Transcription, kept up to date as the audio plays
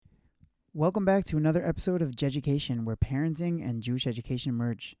Welcome back to another episode of Jeducation, where parenting and Jewish education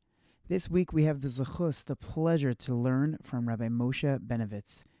merge. This week we have the zechus, the pleasure to learn from Rabbi Moshe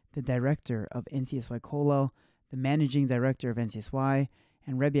Benovitz, the director of NCSY Kollel, the managing director of NCSY,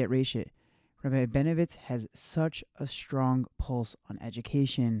 and Rebbe at Reshit. Rabbi Benovitz has such a strong pulse on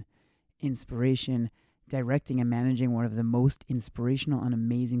education, inspiration, directing and managing one of the most inspirational and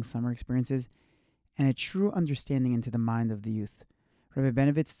amazing summer experiences, and a true understanding into the mind of the youth. Rabbi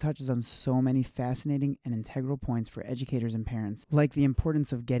Benovitz touches on so many fascinating and integral points for educators and parents, like the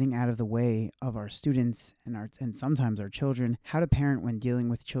importance of getting out of the way of our students and sometimes our children, how to parent when dealing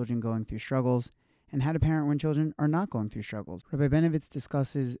with children going through struggles, and how to parent when children are not going through struggles. Rabbi Benovitz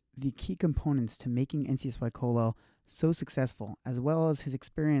discusses the key components to making NCSY Kollel so successful, as well as his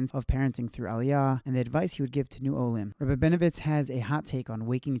experience of parenting through Aliyah and the advice he would give to new Olim. Rabbi Benovitz has a hot take on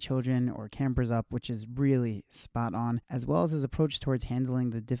waking children or campers up, which is really spot on, as well as his approach towards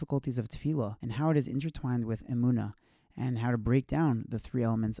handling the difficulties of tefillah and how it is intertwined with emunah, and how to break down the three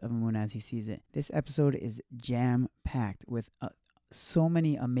elements of emunah as he sees it. This episode is jam-packed with so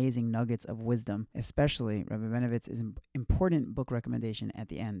many amazing nuggets of wisdom, especially Rabbi Benovitz's important book recommendation at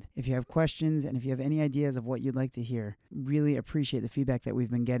the end. If you have questions and if you have any ideas of what you'd like to hear, really appreciate the feedback that we've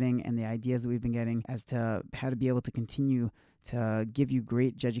been getting and the ideas that we've been getting as to how to be able to continue to give you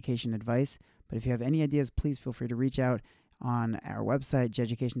great education advice. But if you have any ideas, please feel free to reach out on our website,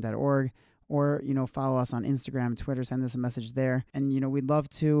 jeducation.org, or, follow us on Instagram, Twitter, send us a message there. And, we'd love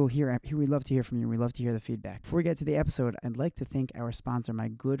to hear from you. We'd love to hear the feedback. Before we get to the episode, I'd like to thank our sponsor, my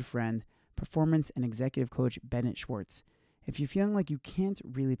good friend, performance and executive coach, Bennett Schwartz. If you're feeling like you can't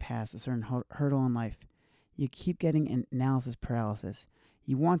really pass a certain hurdle in life, you keep getting analysis paralysis,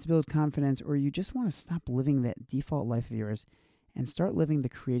 you want to build confidence, or you just want to stop living that default life of yours and start living the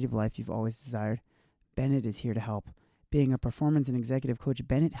creative life you've always desired, Bennett is here to help. Being a performance and executive coach,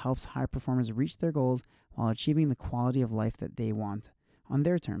 Bennett helps high performers reach their goals while achieving the quality of life that they want, on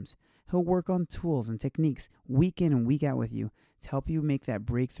their terms. He'll work on tools and techniques week in and week out with you to help you make that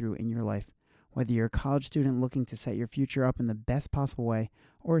breakthrough in your life. Whether you're a college student looking to set your future up in the best possible way,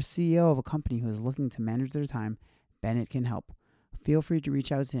 or a CEO of a company who is looking to manage their time, Bennett can help. Feel free to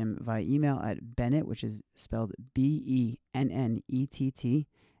reach out to him via email at Bennett, which is spelled Bennett,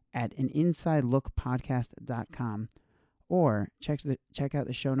 at aninsidelookpodcast.com. Or check out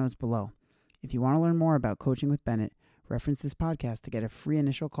the show notes below. If you want to learn more about coaching with Bennett, reference this podcast to get a free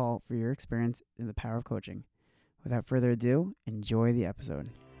initial call for your experience in the power of coaching. Without further ado, enjoy the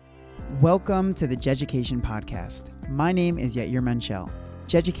episode. Welcome to the Jeducation Podcast. My name is Yair Menchel.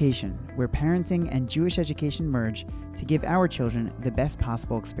 Jeducation, where parenting and Jewish education merge to give our children the best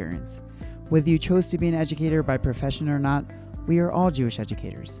possible experience. Whether you chose to be an educator by profession or not, we are all Jewish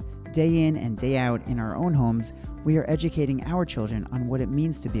educators. Day in and day out in our own homes, we are educating our children on what it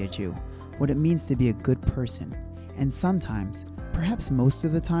means to be a Jew, what it means to be a good person. And sometimes, perhaps most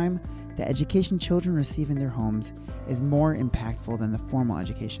of the time, the education children receive in their homes is more impactful than the formal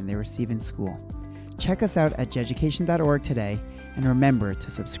education they receive in school. Check us out at jeducation.org today, and remember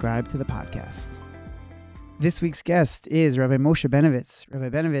to subscribe to the podcast. This week's guest is Rabbi Moshe Benovitz. Rabbi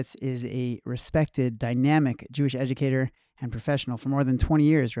Benovitz is a respected, dynamic Jewish educator and professional. For more than 20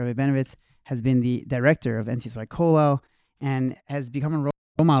 years, Rabbi Benovitz has been the director of NCSY Kollel and has become a role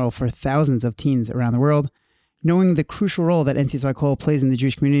model for thousands of teens around the world. Knowing the crucial role that NCSY Kollel plays in the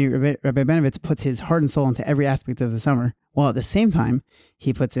Jewish community, Rabbi Benovitz puts his heart and soul into every aspect of the summer, while at the same time,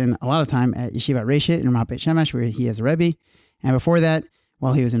 he puts in a lot of time at Yeshiva Reshit in Ramat Beit Shemesh, where he is a Rebbe. And before that,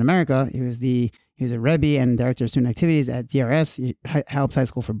 while he was in America, he was a Rebbe and director of student activities at DRS, Hallops High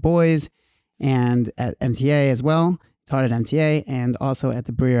School for Boys, and at MTA as well. Taught at MTA and also at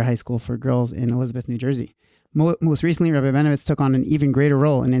the Brewer High School for Girls in Elizabeth, New Jersey. Most recently, Rabbi Benovitz took on an even greater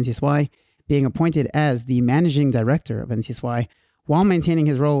role in NCSY, being appointed as the managing director of NCSY while maintaining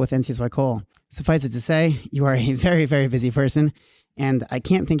his role with NCSY Kollel. Suffice it to say, you are a very, very busy person, and I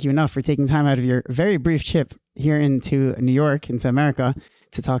can't thank you enough for taking time out of your very brief trip here into New York, into America,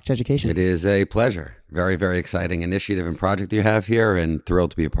 to talk to education. It is a pleasure. Very, very exciting initiative and project you have here, and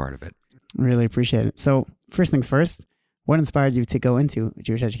thrilled to be a part of it. Really appreciate it. So, first things first, what inspired you to go into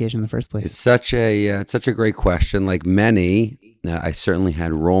Jewish education in the first place? It's such a great question. Like many, I certainly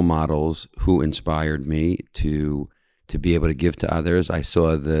had role models who inspired me to be able to give to others. I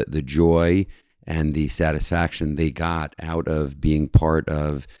saw the joy and the satisfaction they got out of being part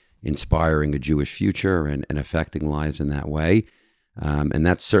of inspiring a Jewish future and affecting lives in that way. And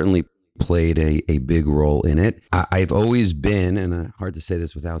that certainly played a big role in it. I've always been, and hard to say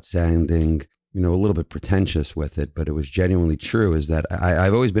this without sounding a little bit pretentious with it, but it was genuinely true, is that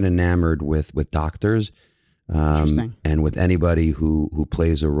I've always been enamored with doctors. Interesting. and with anybody who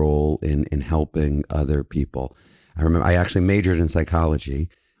plays a role in helping other people. I remember I actually majored in psychology.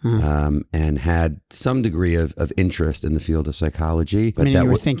 And had some degree of interest in the field of psychology. But Meaning you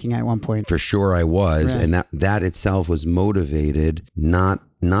were thinking at one point. For sure I was. Right. And that itself was motivated not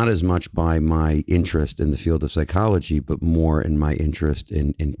as much by my interest in the field of psychology, but more in my interest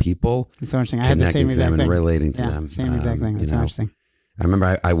in people. It's so interesting. I had the same exact thing. And relating to them. Same exact thing. That's so interesting. I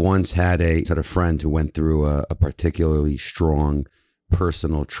remember I once had a friend who went through a particularly strong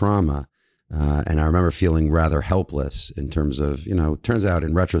personal trauma. And I remember feeling rather helpless in terms of, turns out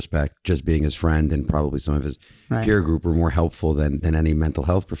in retrospect, just being his friend and probably some of his peer group were more helpful than any mental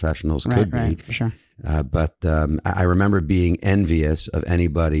health professionals could be. Right, for sure. But I remember being envious of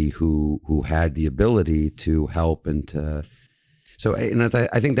anybody who had the ability to help and to. So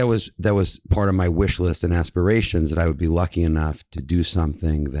I think that was part of my wish list and aspirations, that I would be lucky enough to do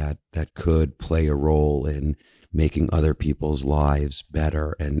something that could play a role in making other people's lives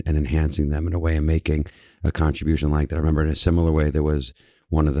better and enhancing them in a way and making a contribution like that. I remember in a similar way, there was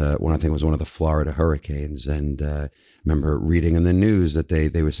one of the Florida hurricanes. And I remember reading in the news that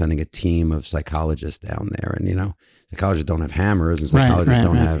they were sending a team of psychologists down there. And, psychologists don't have hammers and psychologists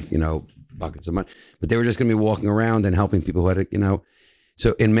don't have, buckets of money, but they were just going to be walking around and helping people who had,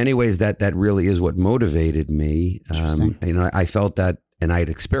 so in many ways that really is what motivated me. I felt that, and I had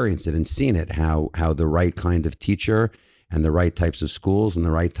experienced it and seen it, how the right kind of teacher and the right types of schools and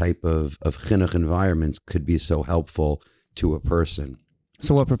the right type of chinuch environments could be so helpful to a person.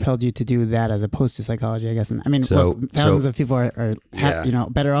 So what propelled you to do that as opposed to psychology, I guess? And I mean, thousands of people are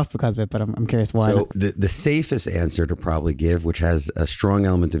better off because of it, but I'm curious why. So the safest answer to probably give, which has a strong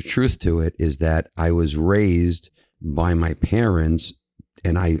element of truth to it, is that I was raised by my parents.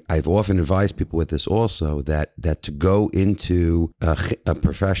 And I've often advised people with this also, that to go into a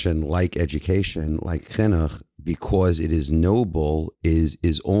profession like education, like chinuch, because it is noble,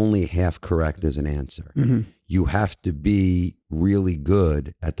 is only half correct as an answer. Mm-hmm. You have to be really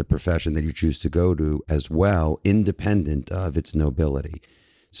good at the profession that you choose to go to as well, independent of its nobility.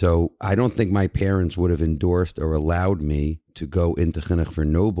 So I don't think my parents would have endorsed or allowed me to go into chinuch for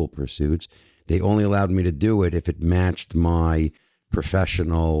noble pursuits. They only allowed me to do it if it matched my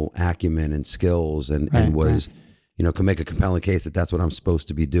professional acumen and skills and was, can make a compelling case that that's what I'm supposed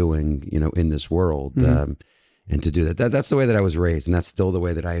to be doing, in this world. Mm-hmm. And to do that's the way that I was raised. And that's still the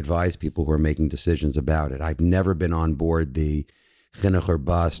way that I advise people who are making decisions about it. I've never been on board the chinuch or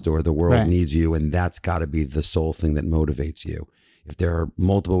bust or the world needs you. And that's got to be the sole thing that motivates you. If there are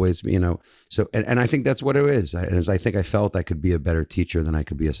multiple ways, so, and I think that's what it is. I think I felt I could be a better teacher than I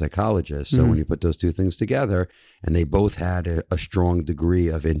could be a psychologist. So when you put those two things together, and they both had a strong degree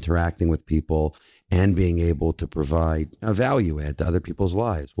of interacting with people and being able to provide a value add to other people's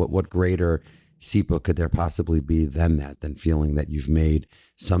lives, what greater SIPA could there possibly be than feeling that you've made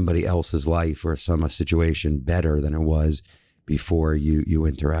somebody else's life or some situation better than it was before you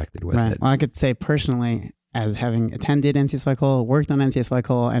interacted with it. Well, I could say personally, as having attended NCSY Kol, worked on NCSY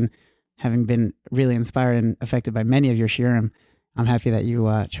Kol, and having been really inspired and affected by many of your shiurim, I'm happy that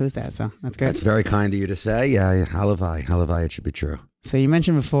you chose that. So that's great. That's very kind of you to say. Yeah, halavai, it should be true. So you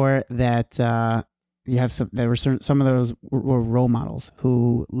mentioned before that you have some of those were role models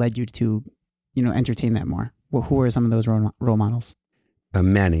who led you to, entertain that more. Well, who are some of those role models?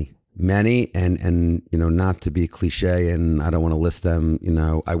 Many, and not to be cliche, and I don't want to list them,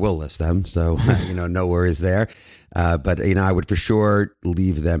 I will list them. So, no worries there. But, I would for sure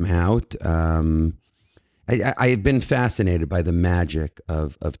leave them out. I have been fascinated by the magic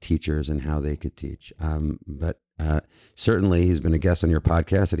of teachers and how they could teach. But certainly he's been a guest on your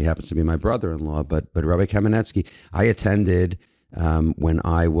podcast, and he happens to be my brother-in-law. But Rabbi Kamenetsky, I attended when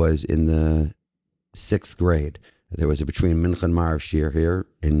I was in the 6th grade. There was a between Mincha and Marav Shir here,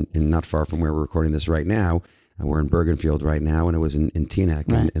 in not far from where we're recording this right now. We're in Bergenfield right now, and it was in Teaneck,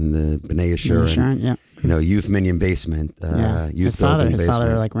 in the B'nai Yeshur, youth minyan basement. Youth his father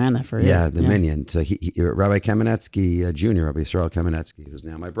ran that for years. Yeah, the minyan. So he Rabbi Kamenetsky Jr., Rabbi Yisrael Kamenetsky, who's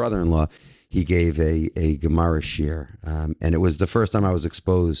now my brother-in-law, he gave a Gemara Shir, and it was the first time I was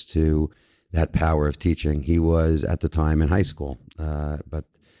exposed to that power of teaching. He was at the time in high school, but.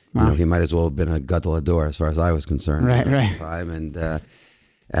 Wow. He might as well have been a gadol hador as far as I was concerned. Right. Time. And,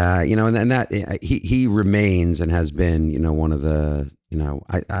 and that he remains and has been, one of the,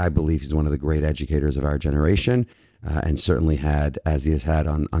 I believe he's one of the great educators of our generation, and certainly had, as he has had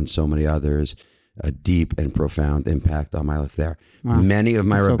on so many others, a deep and profound impact on my life there. Wow. Many of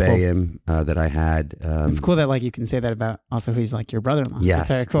my rebbeim that I had. It's cool that you can say that about also who's like your brother-in-law. Yes,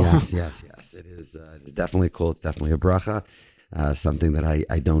 very cool. Yes. It is definitely cool. It's definitely a bracha. something that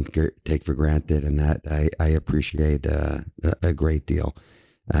I don't take for granted, and that I appreciate a great deal.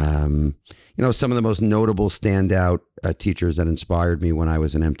 Some of the most notable standout teachers that inspired me when I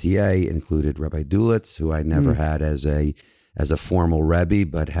was an MTA included Rabbi Dulitz, who I never had as a formal Rebbe,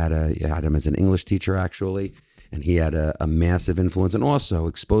 but had him as an English teacher, actually. And he had a massive influence, and also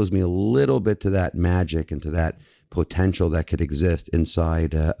exposed me a little bit to that magic and to that potential that could exist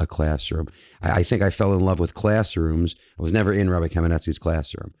inside a classroom. I think I fell in love with classrooms. I was never in Rabbi Kamenetsky's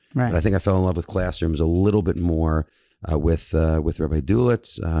classroom, but I think I fell in love with classrooms a little bit more with Rabbi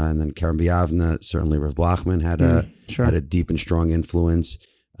Dulitz, and then Karen Biavna. Certainly, Rav Blachman had a deep and strong influence.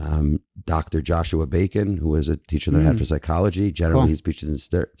 Dr. Joshua Bacon, who was a teacher that I had for psychology. Generally, he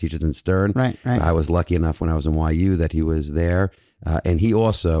teaches in Stern. Right. I was lucky enough when I was in YU that he was there, and he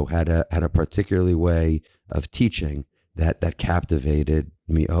also had a particularly way of teaching that captivated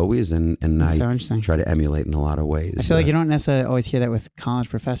me always, and I try to emulate in a lot of ways. I feel like you don't necessarily always hear that with college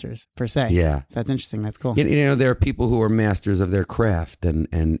professors per se. Yeah, so that's interesting. That's cool. There are people who are masters of their craft,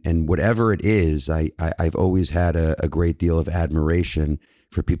 and whatever it is, I've always had a great deal of admiration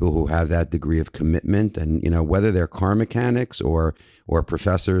for people who have that degree of commitment, and whether they're car mechanics or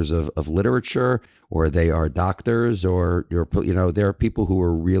professors of literature, or they are doctors, or there are people who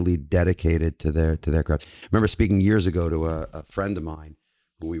are really dedicated to their craft. I remember speaking years ago to a friend of mine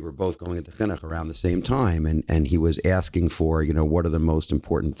who we were both going into chinuch around the same time, and he was asking for what are the most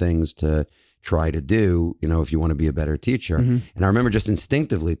important things to try to do if you want to be a better teacher. And I remember just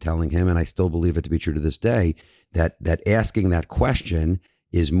instinctively telling him, and I still believe it to be true to this day, that asking that question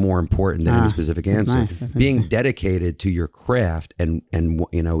is more important than any specific answer. Nice. That's being dedicated to your craft and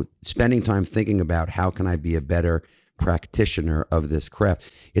spending time thinking about how can I be a better practitioner of this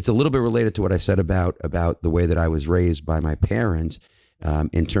craft. It's a little bit related to what I said about the way that I was raised by my parents.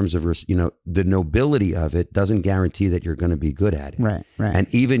 In terms of, the nobility of it doesn't guarantee that you're going to be good at it. Right. And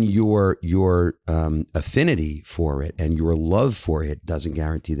even your affinity for it and your love for it doesn't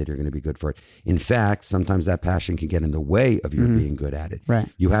guarantee that you're going to be good for it. In fact, sometimes that passion can get in the way of your being good at it. Right.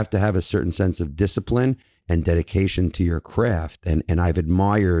 You have to have a certain sense of discipline and dedication to your craft. And I've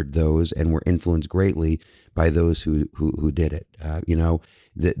admired those and were influenced greatly by those who did it.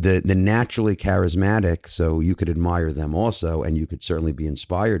 The naturally charismatic, so you could admire them also, and you could certainly be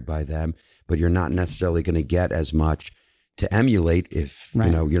inspired by them, but you're not necessarily going to get as much to emulate if you're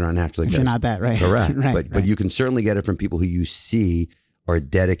not naturally. If you're not that, right? Correct. Right. But you can certainly get it from people who you see are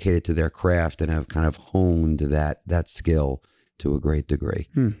dedicated to their craft and have kind of honed that skill to a great degree.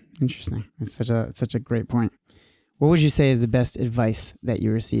 Interesting. It's such a great point. What would you say is the best advice that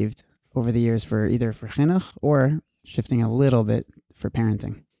you received over the years for either for chinuch or shifting a little bit for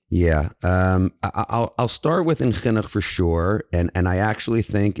parenting? Yeah. I'll start with in chinuch for sure. And I actually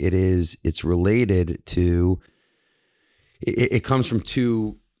think it's related to, it comes from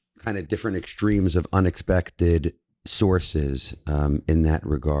two kind of different extremes of unexpected sources in that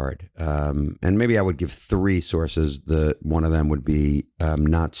regard. And maybe I would give three sources. One of them would be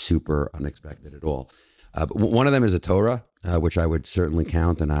not super unexpected at all. But one of them is a Torah, which I would certainly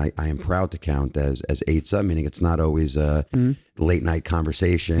count, and I am proud to count as Eitzah, meaning it's not always a late night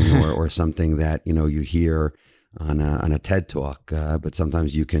conversation or something that you hear on a TED talk. But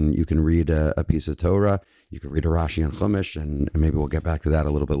sometimes you can read a piece of Torah, you can read a Rashi on Chumash, and maybe we'll get back to that a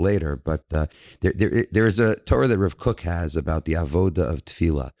little bit later. But there's a Torah that Rav Kook has about the avoda of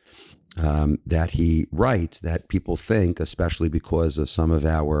tefillah, that he writes that people think, especially because of some of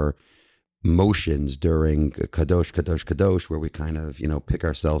our motions during Kadosh, Kadosh, Kadosh, where we kind of, pick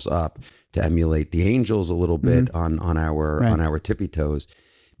ourselves up to emulate the angels a little bit on our tippy toes.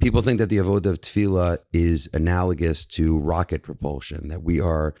 People think that the avodah of tefillah is analogous to rocket propulsion, that we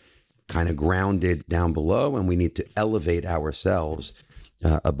are kind of grounded down below and we need to elevate ourselves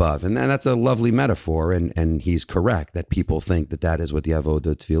above. And that's a lovely metaphor, and he's correct that people think that is what the avodah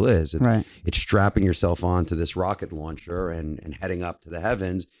of tefillah is. It's strapping yourself onto this rocket launcher and heading up to the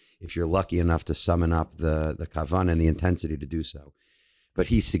heavens, if you're lucky enough to summon up the kavan and the intensity to do so. But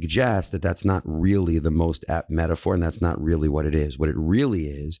he suggests that that's not really the most apt metaphor, and that's not really what it is. What it really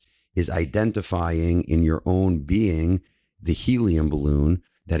is identifying in your own being the helium balloon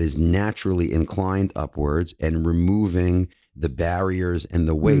that is naturally inclined upwards and removing the barriers and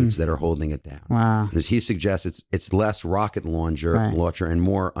the weights that are holding it down. Wow. Because he suggests it's less rocket launcher and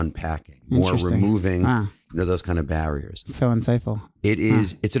more unpacking, more removing those kind of barriers. So insightful. It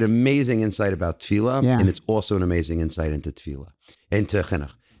is. It's an amazing insight about tefillah, and it's also an amazing insight into tefillah, into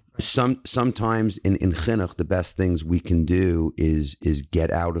chinuch. Sometimes in chinuch, the best things we can do is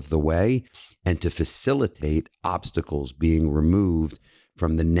get out of the way and to facilitate obstacles being removed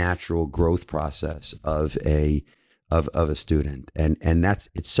from the natural growth process of a of a student. And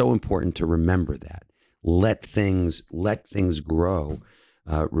it's so important to remember that. Let things grow.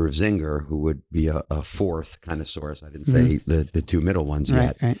 Rav Zinger, who would be a fourth kind of source, I didn't say the two middle ones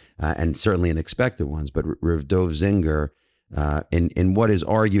yet, and certainly unexpected ones, but Rav Dov Zinger, in what is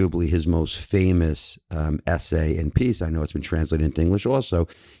arguably his most famous essay and piece, I know it's been translated into English also,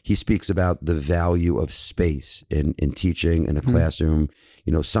 he speaks about the value of space in teaching in a classroom.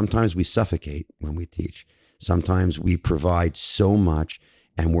 You know, sometimes we suffocate when we teach. Sometimes we provide so much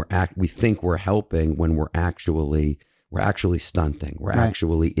and we think we're helping when we're actually stunting. We're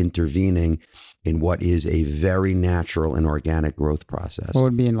actually intervening in what is a very natural and organic growth process. What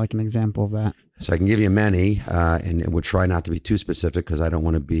would be like an example of that? So I can give you many, and we'll try not to be too specific because I don't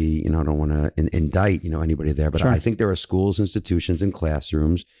want to be, I don't want to indict, anybody there. But I think there are schools, institutions, and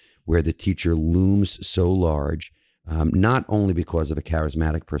classrooms where the teacher looms so large, not only because of a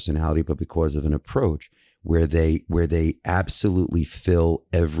charismatic personality, but because of an approach where they absolutely fill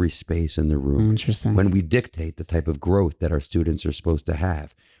every space in the room. Interesting. When we dictate the type of growth that our students are supposed to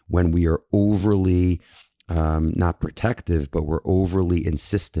have, when we are overly not protective, but we're overly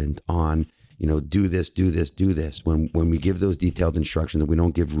insistent on, do this, do this, do this. When we give those detailed instructions and we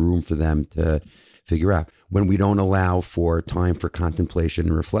don't give room for them to figure out, when we don't allow for time for contemplation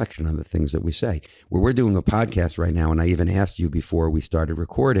and reflection on the things that we say. Where we're doing a podcast right now, and I even asked you before we started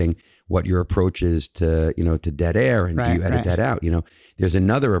recording what your approach is to, to dead air, and do you edit that out? There's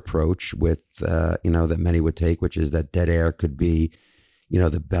another approach with, that many would take, which is that dead air could be,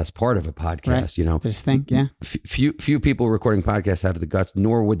 the best part of a podcast, Just think, yeah. Few people recording podcasts have the guts,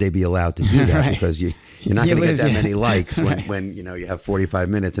 nor would they be allowed to do that because you're not going to get that many likes when you have 45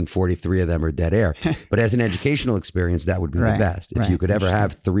 minutes and 43 of them are dead air. But as an educational experience, that would be the best. If you could ever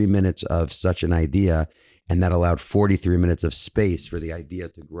have 3 minutes of such an idea and that allowed 43 minutes of space for the idea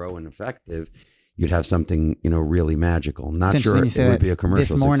to grow and effective, you'd have something, really magical. Not sure it would be a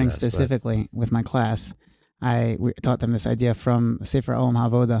commercial this morning success, specifically with my class, we taught them this idea from Sefer Olam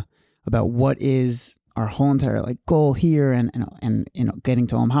Havoda about what is our whole entire goal here and getting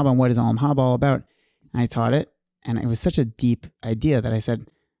to Olam Haba and what is Olam Haba all about. And I taught it, and it was such a deep idea that I said,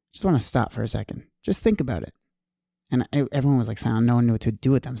 just want to stop for a second. Just think about it. And everyone was silent. No one knew what to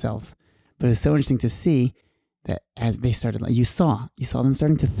do with themselves. But it was so interesting to see that as they started, you saw them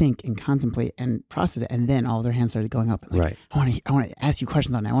starting to think and contemplate and process it, and then all their hands started going up. I want to ask you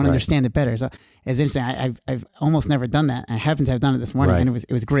questions on that. I want to understand it better. So it's interesting. I've almost never done that. I happened to have done it this morning, and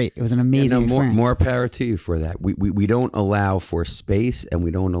it was great. It was an amazing experience. More power to you for that. We don't allow for space, and we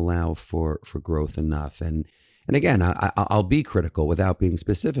don't allow for growth enough. And again, I'll be critical without being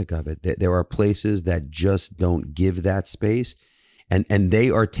specific of it. There are places that just don't give that space. And they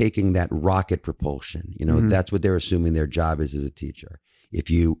are taking that rocket propulsion. That's what they're assuming their job is as a teacher. If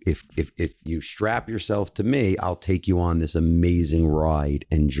you strap yourself to me, I'll take you on this amazing ride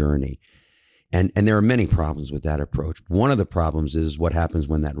and journey. And there are many problems with that approach. One of the problems is what happens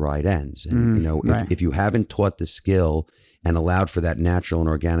when that ride ends. And if you haven't taught the skill and allowed for that natural and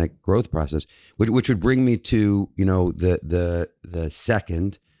organic growth process, which would bring me to the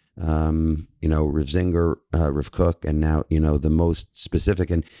second. Rav Zinger, Rav Kook, and now, the most specific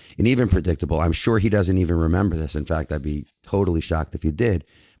and even predictable. I'm sure he doesn't even remember this. In fact, I'd be totally shocked if he did.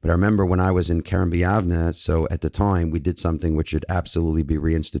 But I remember when I was in Kerem B'Yavneh, so at the time we did something which should absolutely be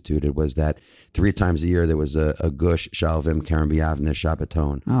reinstituted, was that 3 times a year there was a Gush Shalvim Kerem B'Yavneh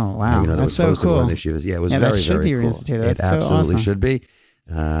Shabbaton. Oh, wow. That That's was so supposed cool. to go in the yeshivas. Yeah, it was very, should very be cool. reinstituted. That's it so absolutely awesome. should be.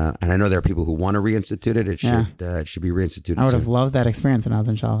 And I know there are people who want to reinstitute it. It should be reinstituted. I would have loved that experience when I was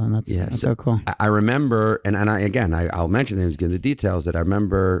in Shalom. That's so cool. I remember, and I'll mention them, give the details, that I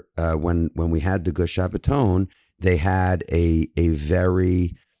remember when we had the Gush Shabbaton, they had a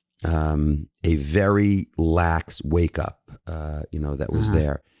very lax wake up, that was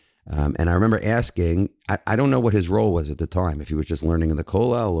there. And I remember asking, I don't know what his role was at the time, if he was just learning in the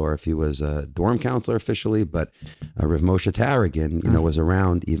kollel or if he was a dorm counselor officially, but Rav Moshe Tarragon, was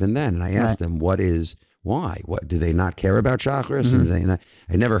around even then. And I asked him, why? What do they not care about Shacharis? And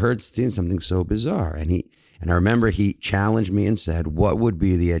I never seen something so bizarre. And I remember he challenged me and said, what would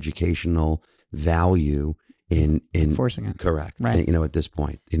be the educational value in enforcing it? Correct. Right. At this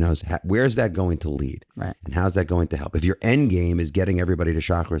point, where's that going to lead? Right. And how's that going to help? If your end game is getting everybody to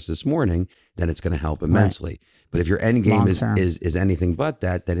Shacharis this morning, then it's going to help immensely. Right. But if your end game is anything but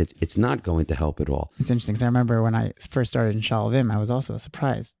that, then it's not going to help at all. It's interesting because I remember when I first started in Shalvim, I was also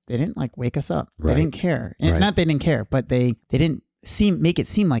surprised. They didn't wake us up. Right. They didn't care. And not they didn't care, but they didn't make it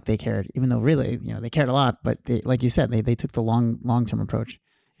seem like they cared, even though really, they cared a lot. But they, like you said, they took the long-term approach.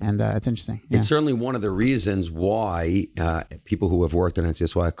 And it's interesting. Yeah. It's certainly one of the reasons why people who have worked on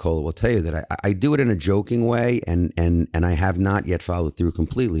NCSY Cola will tell you that I do it in a joking way, and I have not yet followed through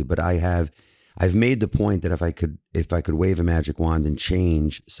completely. But I've made the point that if I could wave a magic wand and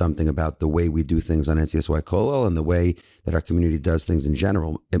change something about the way we do things on NCSY Cola and the way that our community does things in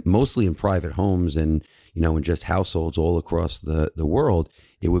general, mostly in private homes and in just households all across the world,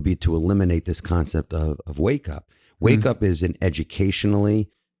 it would be to eliminate this concept of wake up. Wake up is an educationally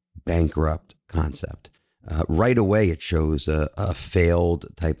bankrupt concept. Right away, it shows a failed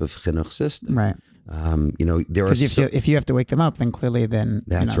type of chinuch system. Right. There are if you have to wake them up, then clearly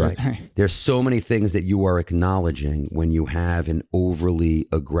that's right. There's so many things that you are acknowledging when you have an overly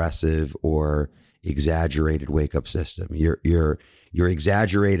aggressive or exaggerated wake up system. You're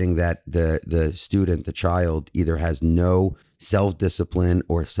exaggerating that the student, the child, either has no self-discipline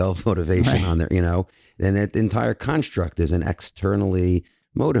or self-motivation on their, then that entire construct is an externally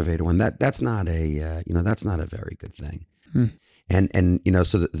motivated one. That's not a that's not a very good thing. And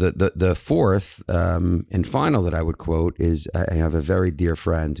so the fourth and final that I would quote is, I have a very dear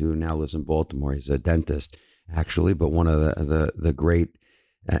friend who now lives in Baltimore. He's a dentist, actually, but one of the great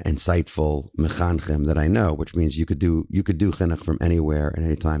insightful mechanchim that I know, which means you could do chinuch from anywhere at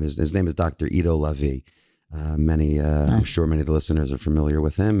any time. His name is Dr. Ido Lavi. I'm sure many of the listeners are familiar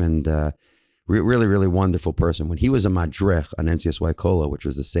with him, and really, really wonderful person. When he was a madrich on NCSY Kollel, which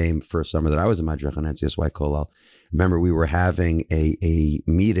was the same first summer that I was a madrich on NCSY Kollel, remember we were having a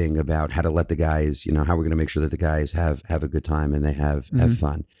meeting about how to let the guys, how we're going to make sure that the guys have a good time and they have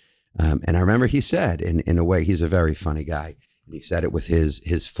fun. And I remember he said, in a way, he's a very funny guy, and he said it with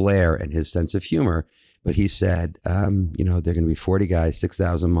his flair and his sense of humor. But he said, they're going to be 40 guys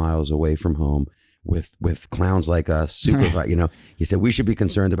 6,000 miles away from home with clowns like us, he said we should be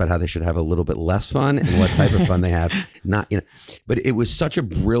concerned about how they should have a little bit less fun and what type of fun they have. But it was such a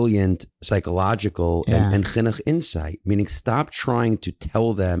brilliant psychological and chinuch insight, meaning stop trying to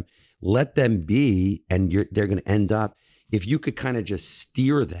tell them, let them be, and they're going to end up. If you could kind of just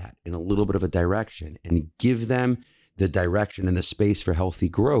steer that in a little bit of a direction and give them the direction and the space for healthy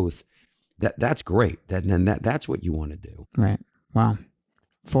growth, that's great. That's what you want to do. Right. Wow.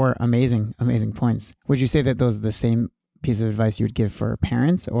 4 amazing points. Would you say that those are the same piece of advice you would give for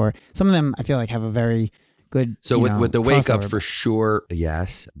parents, or some of them I feel like have a very good, so with the wake up for sure,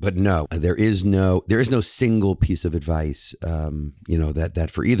 yes, but no, there is no single piece of advice, that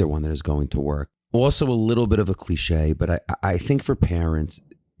for either one that is going to work. Also a little bit of a cliche, but I think for parents,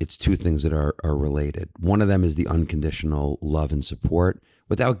 it's 2 things that are related. One of them is the unconditional love and support,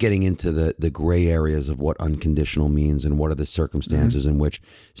 without getting into the gray areas of what unconditional means and what are the circumstances in which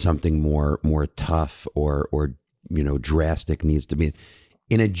something more tough or drastic needs to be.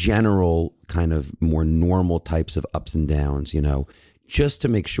 In a general kind of more normal types of ups and downs, just to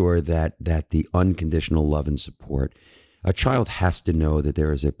make sure that the unconditional love and support, a child has to know that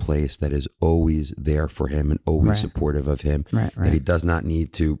there is a place that is always there for him and always supportive of him, that he does not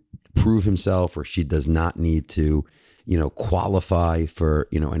need to prove himself, or she does not need to, qualify for,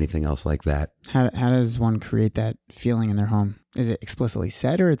 anything else like that. How does one create that feeling in their home? Is it explicitly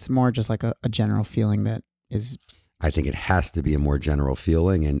said, or it's more just like a general feeling that is... I think it has to be a more general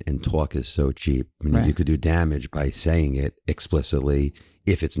feeling, and talk is so cheap. I mean, you could do damage by saying it explicitly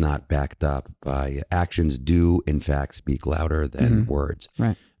if it's not backed up by actions. Do in fact speak louder than words.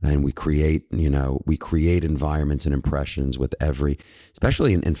 Right. And we create environments and impressions with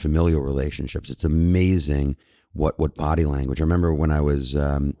especially in familial relationships. It's amazing what body language. I remember when I was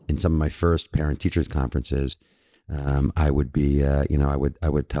in some of my first parent teachers conferences, I would be, I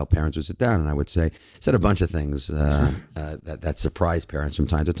would tell parents to sit down, and I would said a bunch of things that surprise parents from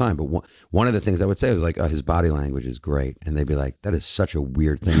time to time. But one of the things I would say was like, "Oh, his body language is great," and they'd be like, "That is such a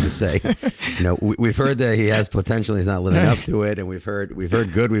weird thing to say." We've heard that he has potential, he's not living up to it, and we've heard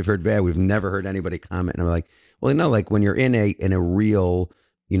good, we've heard bad, we've never heard anybody comment. And I'm like, well, like when you're in a real,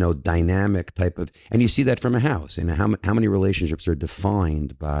 dynamic type of, and you see that from a house, how many relationships are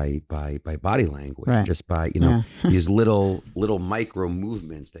defined by body language, just by, these little micro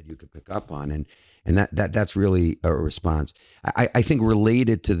movements that you could pick up on. And that's really a response. I think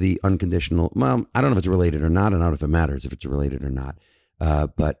related to the unconditional, well, I don't know if it's related or not. I don't know if it matters if it's related or not.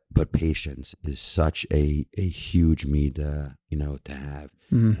 But patience is such a huge need, to have.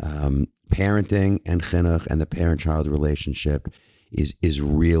 Parenting and chinuch and the parent-child relationship is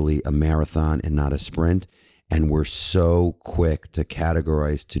really a marathon and not a sprint. And we're so quick to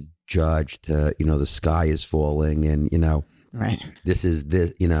categorize, to judge, to, the sky is falling, and, this is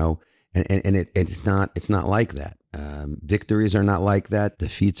this, and it's not like that. Victories are not like that.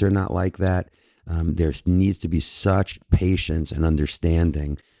 Defeats are not like that. There needs to be such patience and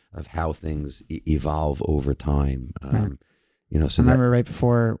understanding of how things evolve over time. Right. So I remember right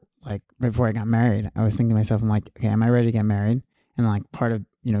before I got married, I was thinking to myself, I'm like, okay, am I ready to get married? And like part of,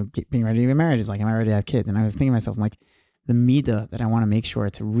 being ready to get married is like, am I ready to have kids? And I was thinking to myself, I'm like, the midah that I want to make sure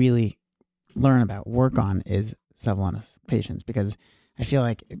to really learn about, work on is savlanas, patience, because I feel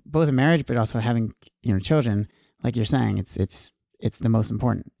like both in marriage, but also having, children, like you're saying, it's the most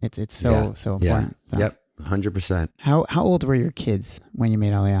important. It's so important. Yeah. So. Yep. 100%. How old were your kids when you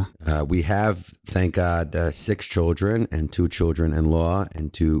made Aliyah? We have, thank God, 6 children and 2 children-in-law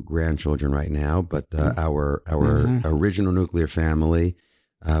and 2 grandchildren right now. But our original nuclear family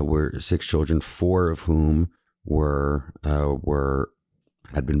were 6 children, 4 of whom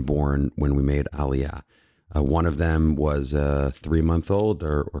had been born when we made Aliyah. One of them was 3-month-old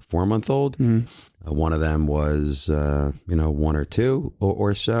or 4-month-old. One of them was 1 or 2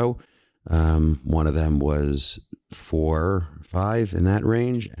 or so. One of them was 4, 5 in that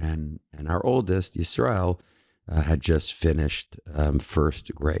range, and our oldest, Yisrael, had just finished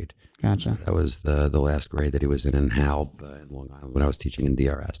first grade. Gotcha. That was the last grade that he was in Halb in Long Island when I was teaching in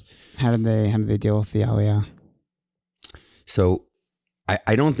DRS. How did they deal with the Aliyah? So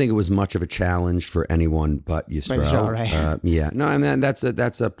I don't think it was much of a challenge for anyone but Yisrael. Right? Yeah, no, I mean that's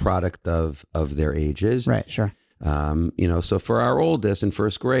a product of their ages, right? Sure. So for our oldest in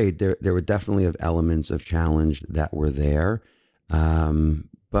first grade, there were definitely elements of challenge that were there,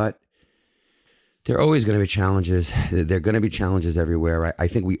 but there are always going to be challenges. There are going to be challenges everywhere. I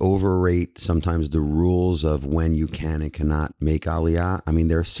think we overrate sometimes the rules of when you can and cannot make Aliyah. I mean,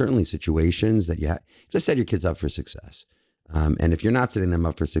 there are certainly situations that you have to set your kids up for success. And if you're not setting them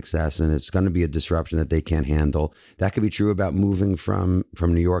up for success and it's going to be a disruption that they can't handle, that could be true about moving from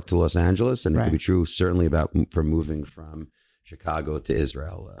New York to Los Angeles. And it could be true certainly about from moving from Chicago to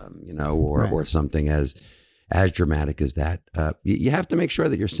Israel, or something as dramatic as that. You have to make sure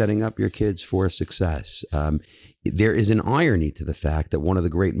that you're setting up your kids for success. There is an irony to the fact that one of the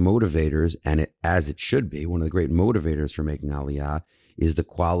great motivators, and as it should be, one of the great motivators for making Aliyah is the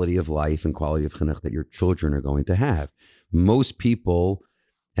quality of life and quality of chinuch that your children are going to have. Most people,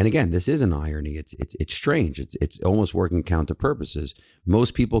 and again, this is an irony. It's strange. It's almost working counter purposes.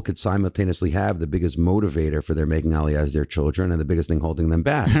 Most people could simultaneously have the biggest motivator for their making Aliyah as their children, and the biggest thing holding them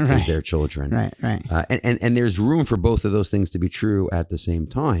back is their children. Right. And there's room for both of those things to be true at the same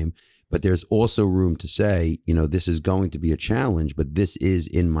time. But there's also room to say, this is going to be a challenge, but this is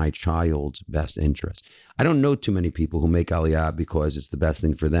in my child's best interest. I don't know too many people who make Aliyah because it's the best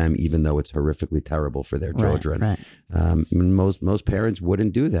thing for them, even though it's horrifically terrible for their children. Right. Most parents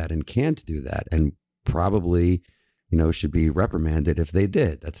wouldn't do that and can't do that, and probably, should be reprimanded if they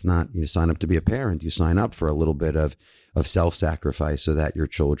did. That's not, you sign up to be a parent, you sign up for a little bit of self-sacrifice so that your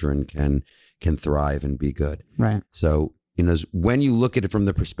children can thrive and be good. Right. So, when you look at it from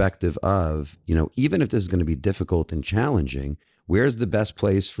the perspective of, even if this is going to be difficult and challenging, where's the best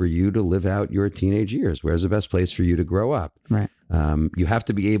place for you to live out your teenage years? Where's the best place for you to grow up? Right. You have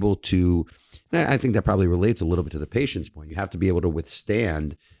to be able to, and I think that probably relates a little bit to the patience point. You have to be able to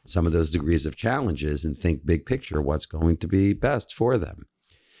withstand some of those degrees of challenges and think big picture, what's going to be best for them.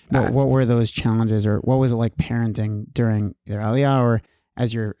 What were those challenges, or what was it like parenting during either Aliyah or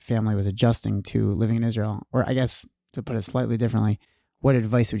as your family was adjusting to living in Israel? Or I guess, to put it slightly differently, what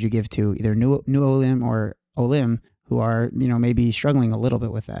advice would you give to either new Olim or Olim who are, maybe struggling a little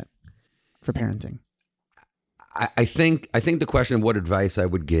bit with that for parenting? I think the question of what advice I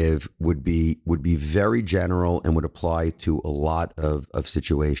would give would be very general and would apply to a lot of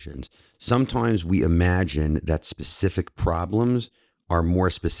situations. Sometimes we imagine that specific problems are more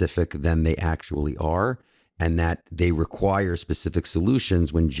specific than they actually are, and that they require specific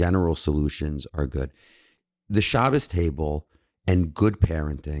solutions when general solutions are good. The Shabbos table and good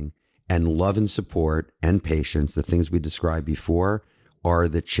parenting and love and support and patience, the things we described before, are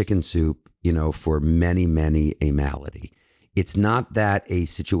the chicken soup, for many, many a malady. It's not that a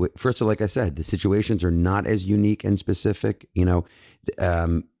situation, first of all, like I said, the situations are not as unique and specific. We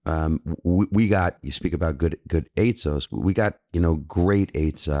got, you speak about good eitzos, we got, great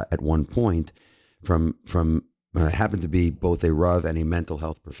eitzah at one point from happened to be both a Rav and a mental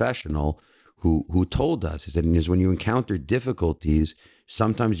health professional who told us, he said, when you encounter difficulties,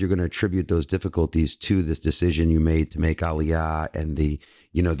 sometimes you're going to attribute those difficulties to this decision you made to make Aliyah and the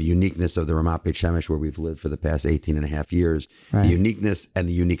uniqueness of the Ramat Beit Shemesh where we've lived for the past 18 and a half years, the uniqueness and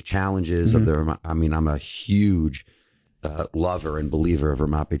the unique challenges of the Ramat. I mean, I'm a huge lover and believer of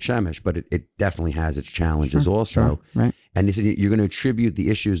Ramat Beit Shemesh, but it definitely has its challenges also. Right. And he said, you're going to attribute the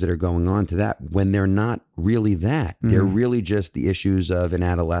issues that are going on to that when they're not really that. They're really just the issues of an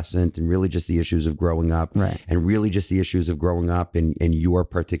adolescent and really just the issues of growing up and really just the issues of growing up in your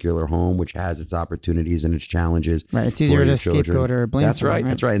particular home, which has its opportunities and its challenges. Right. It's easier to scapegoat or blame. That's right.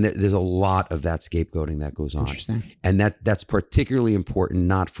 That's right. And there's a lot of that scapegoating that goes on. Interesting. And that's particularly important,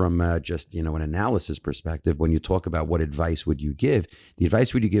 not from just, an analysis perspective. When you talk about what advice would you give, the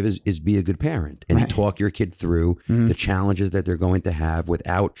advice would you give is be a good parent and talk your kid through the challenges that they're going to have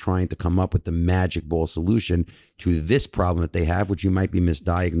without trying to come up with the magic ball solution to this problem that they have, which you might be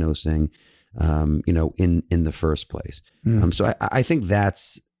misdiagnosing, in the first place. So I think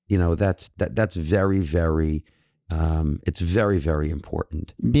that's very, very, it's very, very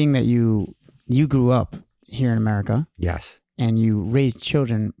important. Being that you grew up here in America. Yes. And you raised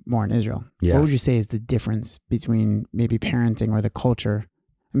children more in Israel. Yes. What would you say is the difference between maybe parenting or the culture?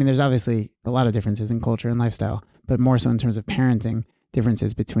 I mean, there's obviously a lot of differences in culture and lifestyle, but more so in terms of parenting,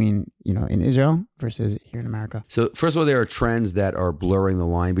 differences between, in Israel versus here in America. So first of all, there are trends that are blurring the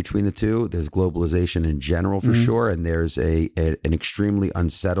line between the two. There's globalization in general for sure. And there's an extremely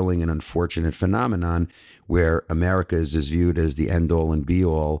unsettling and unfortunate phenomenon where America is viewed as the end all and be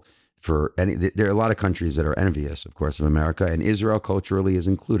all for any. There are a lot of countries that are envious, of course, of America, and Israel culturally is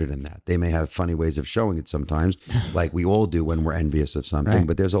included in that. They may have funny ways of showing it sometimes, like we all do when we're envious of something,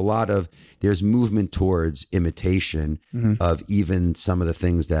 but there's there's movement towards imitation of even some of the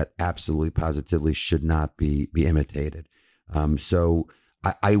things that absolutely positively should not be imitated. So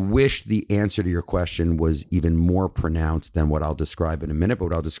I wish the answer to your question was even more pronounced than what I'll describe in a minute, but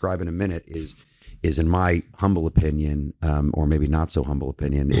what I'll describe in a minute is in my humble opinion, or maybe not so humble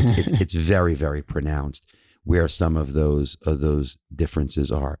opinion, it's very, very pronounced where some of those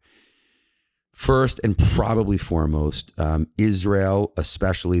differences are. First and probably foremost, Israel,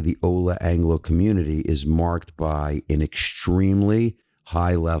 especially the Ola Anglo community, is marked by an extremely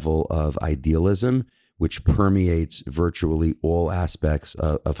high level of idealism, which permeates virtually all aspects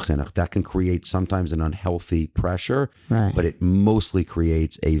of chinuch. That can create sometimes an unhealthy pressure, but it mostly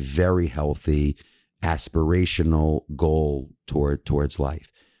creates a very healthy aspirational goal towards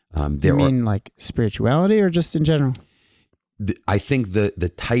life. You mean like spirituality or just in general? I think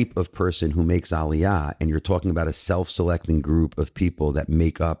the type of person who makes aliyah, and you're talking about a self-selecting group of people that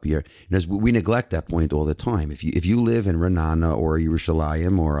make up your, we neglect that point all the time. If you live in Ra'anana or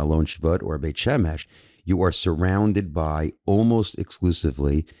Yerushalayim or Alon Shvut or Beit Shemesh, you are surrounded by almost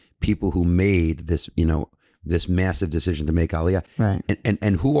exclusively people who made this, this massive decision to make aliyah. Right.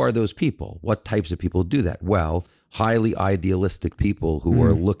 And who are those people? What types of people do that? Well, highly idealistic people who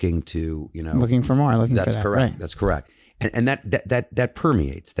are looking to, looking for more. That's for that. correct. Right. That's correct. And that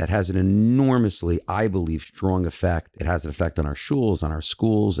permeates. That has an enormously, I believe, strong effect. It has an effect on our shuls, on our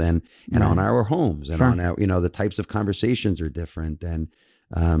schools, and on our homes, and on our, the types of conversations are different, and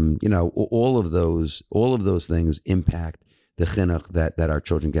all of those things impact the chinuch that our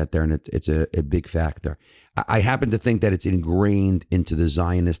children get there, and it's a big factor. I happen to think that it's ingrained into the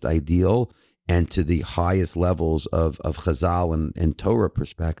Zionist ideal and to the highest levels of Chazal and Torah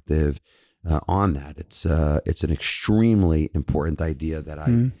perspective. On that, it's an extremely important idea that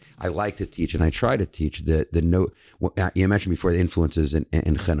I like to teach, and I try to teach. You mentioned before the influences in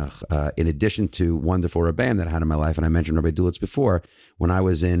chinuch. In addition to wonderful Rebbeim that I had in my life, and I mentioned Rabbi Dulitz before, when I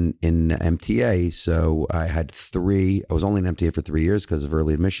was in MTA, so I had three. I was only in MTA for 3 years because of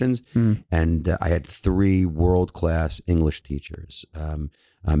early admissions, and I had three world-class English teachers.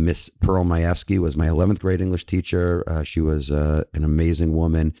 Miss Pearl Majewski was my 11th grade English teacher. She was an amazing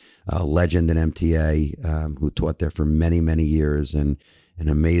woman, a legend in MTA, who taught there for many, many years, and an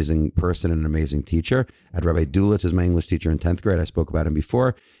amazing person and an amazing teacher. I had Rabbi Dulitz as my English teacher in 10th grade. I spoke about him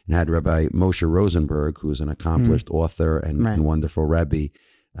before. And I had Rabbi Moshe Rosenberg, who's an accomplished author and wonderful Rebbe,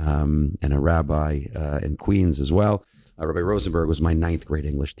 and a rabbi in Queens as well. Rabbi Rosenberg was my 9th grade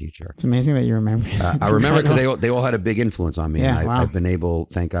English teacher. It's amazing that you remember. I remember because they all had a big influence on me. Yeah, and wow. I've been able,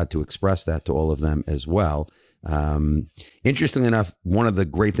 thank God, to express that to all of them as well. Interestingly enough, one of the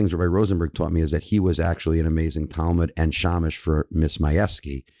great things Rabbi Rosenberg taught me is that he was actually an amazing Talmud and Shamish for Miss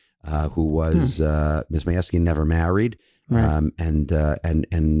Majewski, who was Miss Majewski never married, and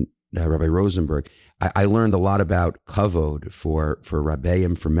Rabbi Rosenberg. I learned a lot about kavod for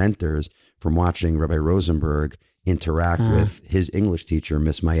Rabbeim, for mentors, from watching Rabbi Rosenberg interact with his English teacher,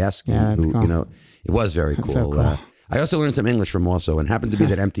 Miss Majewski, who, cool. It was very cool. So cool. I also learned some English from also, and happened to be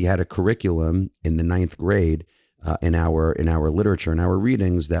that MT had a curriculum in the 9th grade in our literature, in our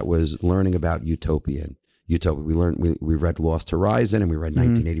readings, that was learning about utopian utopia. We read Lost Horizon and we read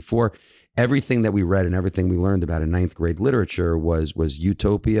 1984. Everything that we read and everything we learned about in ninth grade literature was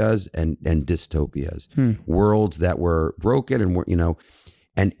utopias and dystopias, worlds that were broken and were,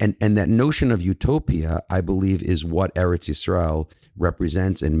 and that notion of utopia, I believe, is what Eretz Yisrael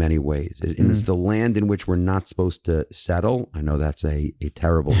represents in many ways. And it's the land in which we're not supposed to settle. I know that's a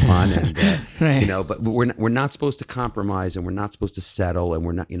terrible pun, and right. but we're not supposed to compromise, and we're not supposed to settle, and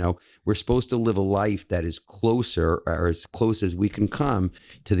we're not, we're supposed to live a life that is closer, or as close as we can come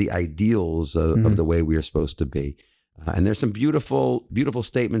to the ideals of the way we are supposed to be. And there's some beautiful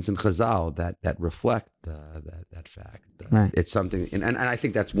statements in Chazal that reflect that fact. Right. It's something, and I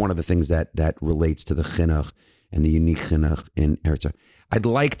think that's one of the things that relates to the chinuch and the unique chinuch in Eretz Yisrael. I'd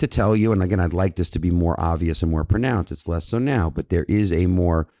like to tell you, and again, I'd like this to be more obvious and more pronounced. It's less so now, but there is a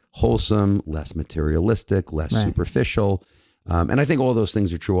more wholesome, less materialistic, less superficial, and I think all those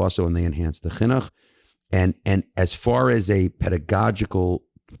things are true also, and they enhance the chinuch. And as far as a pedagogical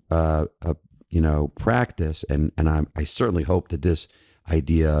practice, and I certainly hope that this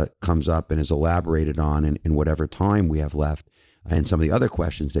idea comes up and is elaborated on in whatever time we have left, and some of the other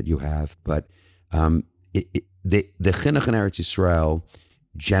questions that you have. But the chinuch in Eretz Yisrael,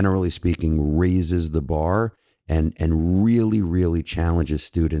 generally speaking, raises the bar and really, really challenges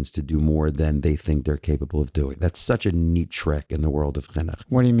students to do more than they think they're capable of doing. That's such a neat trick in the world of chinuch.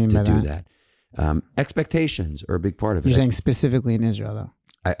 What do you mean by that? Expectations are a big part of it. You're saying specifically in Israel, though.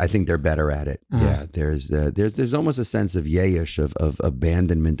 I think they're better at it. Yeah, there's almost a sense of yeyish, of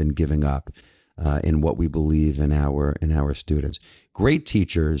abandonment and giving up in what we believe in our students. Great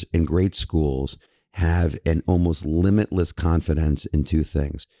teachers in great schools have an almost limitless confidence in two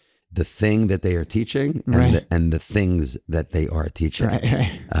things: the thing that they are teaching and the things that they are teaching.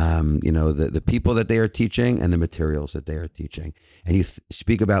 Right. The people that they are teaching and the materials that they are teaching. And you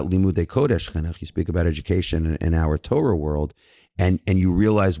speak about limudei kodesh chinuch, you speak about education in our Torah world, and you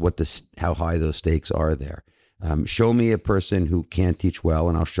realize how high those stakes are there. Show me a person who can't teach well,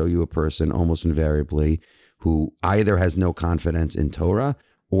 and I'll show you a person almost invariably who either has no confidence in Torah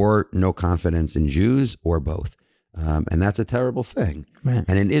or no confidence in Jews, or both. And that's a terrible thing. Right.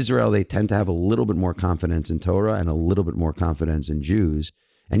 And in Israel, they tend to have a little bit more confidence in Torah and a little bit more confidence in Jews.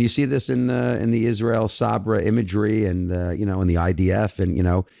 And you see this in the Israel Sabra imagery and in the IDF,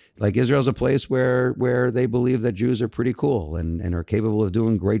 and like Israel's a place where they believe that Jews are pretty cool and are capable of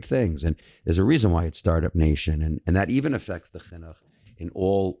doing great things. And there's a reason why it's Startup Nation, and that even affects the chinuch in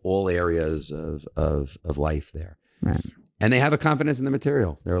all areas of life there. Right. And they have a confidence in the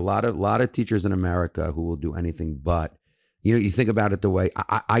material. There are a lot of teachers in America who will do anything but. You think about it the way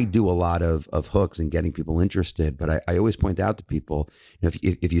I do a lot of hooks and getting people interested, but I always point out to people,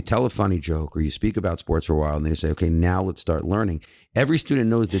 if you tell a funny joke or you speak about sports for a while and they say, okay, now let's start learning. Every student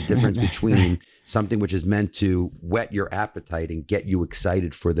knows the difference between something which is meant to whet your appetite and get you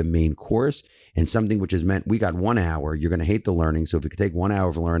excited for the main course, and something which is meant, we got 1 hour, you're going to hate the learning. So if we could take 1 hour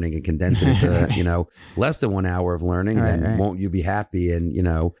of learning and condense it into, less than 1 hour of learning, then won't you be happy? And,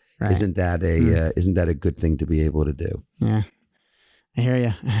 isn't that a good thing to be able to do? Yeah, I hear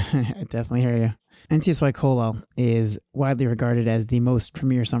you. I definitely hear you. NCSY Kollel is widely regarded as the most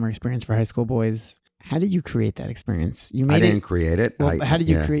premier summer experience for high school boys. How did you create that experience? I didn't create it. Well, how did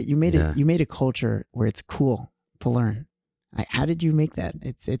you create? You made it. You made a culture where it's cool to learn. How did you make that?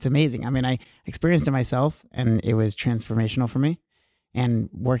 It's amazing. I mean, I experienced it myself, and it was transformational for me. And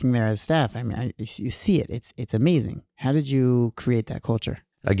working there as staff, I mean, you see it. It's amazing. How did you create that culture?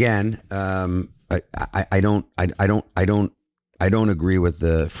 Again, I don't agree with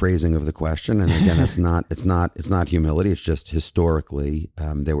the phrasing of the question. And again, it's not humility. It's just historically,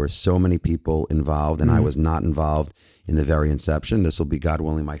 there were so many people involved, and I was not involved in the very inception. This will be, God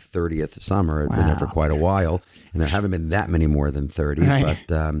willing, my 30th summer. I've been there for quite a while, and there haven't been that many more than 30,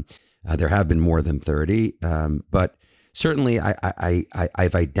 but there have been more than 30. But certainly,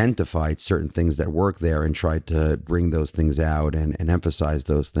 I've identified certain things that work there and tried to bring those things out and emphasize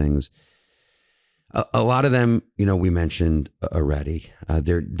those things. A lot of them, we mentioned already.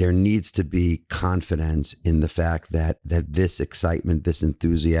 There needs to be confidence in the fact that this excitement, this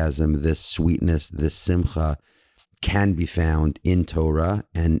enthusiasm, this sweetness, this simcha can be found in Torah.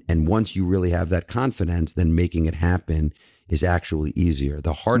 And once you really have that confidence, then making it happen is actually easier.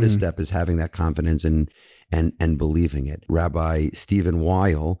 The hardest step is having that confidence and believing it. Rabbi Stephen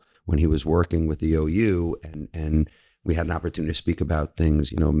Weil, when he was working with the OU, and we had an opportunity to speak about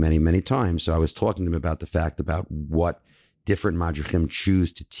things, many, many times. So I was talking to him about the fact about what different madrichim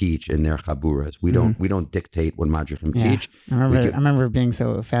choose to teach in their chaburas. We don't dictate what madrichim teach. I remember being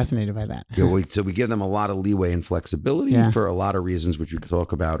so fascinated by that. So we give them a lot of leeway and flexibility for a lot of reasons, which we could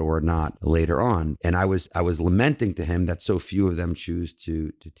talk about or not later on. And I was lamenting to him that so few of them choose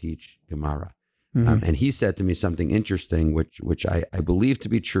to teach Gemara. And he said to me something interesting, which I believe to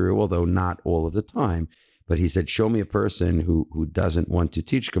be true, although not all of the time. But he said, show me a person who doesn't want to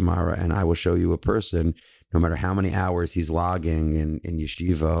teach Gemara, and I will show you a person, no matter how many hours he's logging in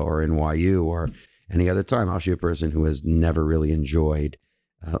yeshiva or in YU or any other time, I'll show you a person who has never really enjoyed.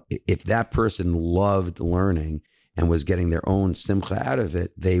 If that person loved learning and was getting their own simcha out of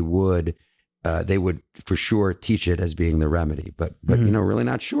it, they would for sure teach it as being the remedy. But really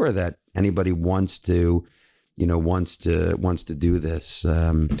not sure that anybody wants to do this,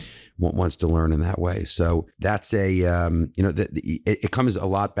 wants to learn in that way. So that's it comes a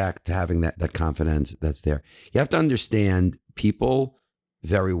lot back to having that confidence that's there. You have to understand people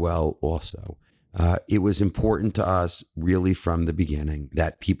very well also. It was important to us really from the beginning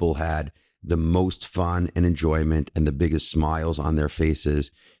that people had the most fun and enjoyment and the biggest smiles on their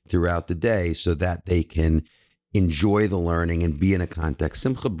faces throughout the day so that they can enjoy the learning and be in a context.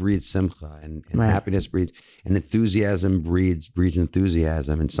 Simcha breeds simcha, and happiness breeds, and enthusiasm breeds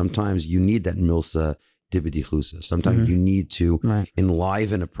enthusiasm. And sometimes you need that milsa dibedichusa. Sometimes you need to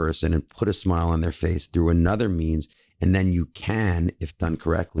enliven a person and put a smile on their face through another means, and then you can, if done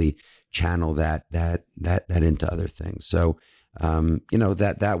correctly, channel that into other things. So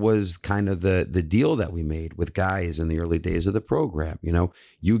that was kind of the deal that we made with guys in the early days of the program.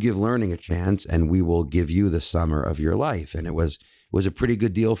 You give learning a chance and we will give you the summer of your life. And it was a pretty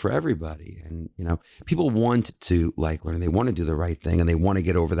good deal for everybody. And, people want to like learning. They want to do the right thing and they want to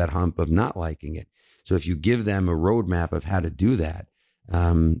get over that hump of not liking it. So if you give them a roadmap of how to do that,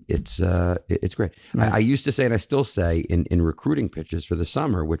 it's great. I used to say, and I still say in recruiting pitches for the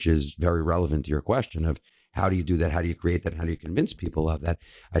summer, which is very relevant to your question of, how do you do that? How do you create that? How do you convince people of that?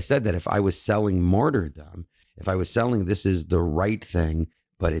 I said that if I was selling martyrdom, if I was selling this is the right thing,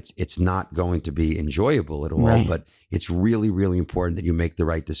 but it's not going to be enjoyable at all, but it's really, really important that you make the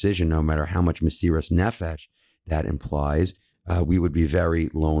right decision, no matter how much mesiras nefesh that implies, we would be very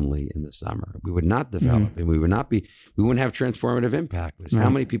lonely in the summer. We would not develop and we wouldn't have transformative impact. How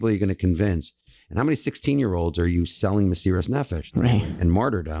many people are you going to convince? And how many 16-year-olds are you selling mesiras nefesh and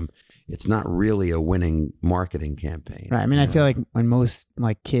martyrdom? It's not really a winning marketing campaign. Right. I mean, I feel like when most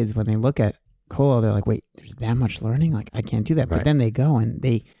kids, when they look at Kollel, they're like, wait, there's that much learning? Like, I can't do that. But then they go and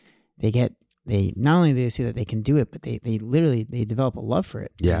they not only do they see that they can do it, but they literally develop a love for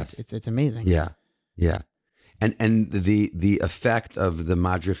it. Yes. It's amazing. Yeah. Yeah. And the effect of the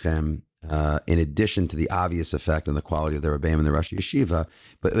madrichem, in addition to the obvious effect on the quality of the Rebbeim and the Rosh Yeshiva,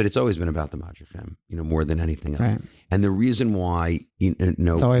 but it's always been about the madrichem, more than anything else. Right. And the reason why,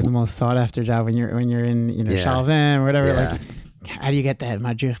 it's always the most sought after job when you're in Shalvim or whatever. Yeah. Like, how do you get that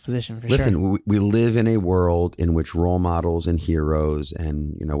madrich position? Listen, we live in a world in which role models and heroes,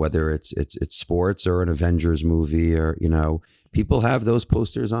 and whether it's sports or an Avengers movie, or people have those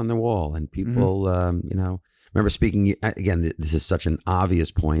posters on the wall, and people remember speaking, again, this is such an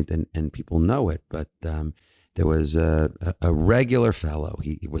obvious point and people know it, but there was a regular fellow.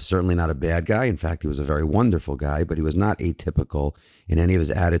 He was certainly not a bad guy. In fact, he was a very wonderful guy, but he was not atypical in any of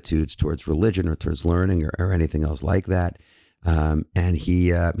his attitudes towards religion or towards learning or anything else like that. And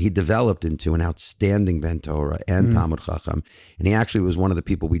he developed into an outstanding Ben Torah and Talmud Chacham. And he actually was one of the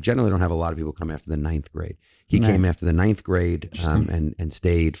people, we generally don't have a lot of people come after the 9th grade. He came after the 9th grade and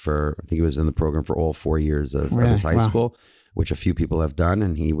stayed for, I think he was in the program for all 4 years of his high school, which a few people have done.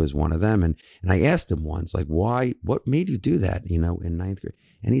 And he was one of them. And I asked him once, like, what made you do that, in 9th grade?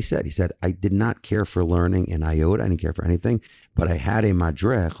 And he said, I did not care for learning in iota. I didn't care for anything, but I had a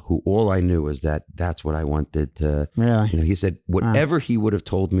madrech who all I knew was that's what I wanted to, he said, whatever he would have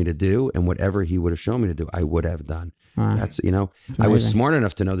told me to do and whatever he would have shown me to do, I would have done. That's, I was smart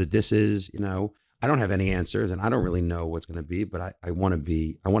enough to know that this is, I don't have any answers and I don't really know what's going to be, but I want to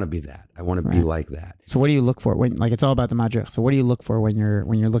be that. I want to be like that. So what do you look for when, it's all about the madrech? So what do you look for when you're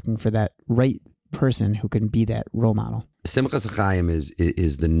looking for that right person who can be that role model? Simchas Chaim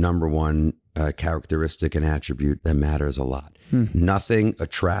is the number one characteristic and attribute that matters a lot. Nothing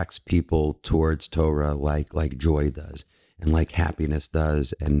attracts people towards Torah like joy does, and like happiness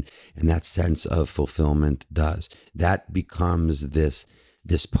does, and that sense of fulfillment does. That becomes this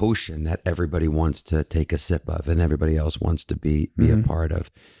potion that everybody wants to take a sip of, and everybody else wants to be a part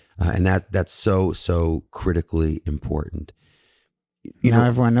of, and that's so critically important. Now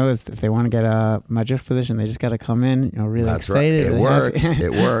everyone knows that if they want to get a madrich position, they just got to come in, really That's excited. Right. It works.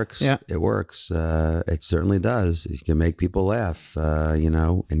 It works. Yeah. It works. It certainly does. You can make people laugh,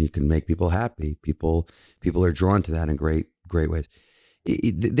 and you can make people happy. People are drawn to that in great ways.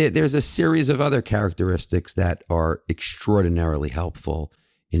 There's a series of other characteristics that are extraordinarily helpful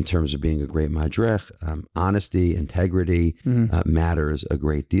in terms of being a great madrich. Honesty, integrity matters a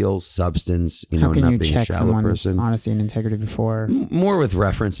great deal. Substance, How can not you being check a shallow someone's person. honesty and integrity before? More with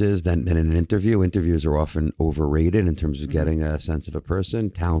references than in an interview. Interviews are often overrated in terms of getting a sense of a person.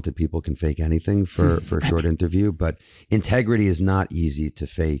 Talented people can fake anything for a short interview, but integrity is not easy to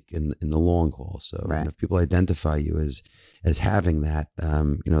fake in the long haul. So if people identify you as having that,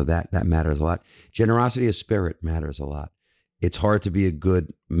 that matters a lot. Generosity of spirit matters a lot. It's hard to be a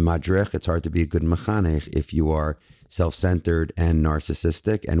good madrich. It's hard to be a good mechanech if you are self-centered and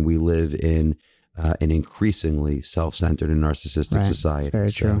narcissistic. And we live in an increasingly self-centered and narcissistic society. It's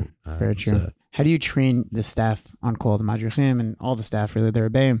very true. Very true. How do you train the staff on call, the madrichim and all the staff, really, the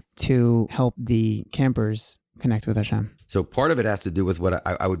rebbeim, to help the campers connect with Hashem? So part of it has to do with what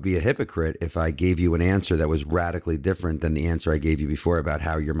I would be a hypocrite if I gave you an answer that was radically different than the answer I gave you before about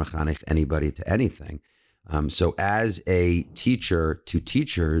how you're mechanech anybody to anything. So as a teacher to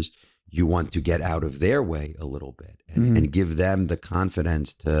teachers, you want to get out of their way a little bit and give them the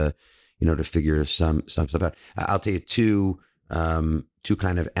confidence to, to figure some stuff out. I'll tell you two kind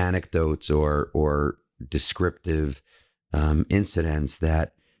of anecdotes or descriptive incidents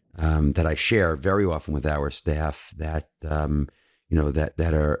that I share very often with our staff that are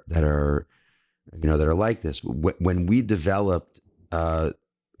like this. When we developed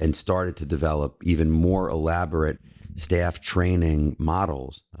and started to develop even more elaborate staff training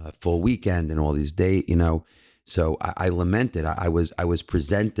models, full weekend and all these days, so I lamented. I was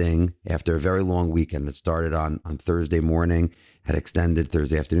presenting after a very long weekend. It started on Thursday morning, had extended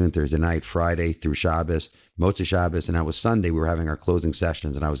Thursday afternoon, Thursday night, Friday through Shabbos, Motzei Shabbos, and that was Sunday. We were having our closing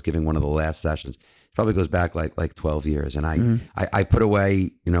sessions, and I was giving one of the last sessions. It probably goes back like 12 years. And I put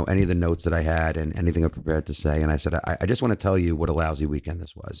away, any of the notes that I had and anything I prepared to say. And I said, I just want to tell you what a lousy weekend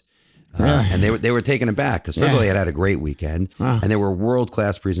this was. And they were taken aback because first of all, they had a great weekend, and there were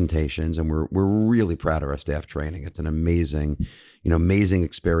world-class presentations, and we're really proud of our staff training. It's an amazing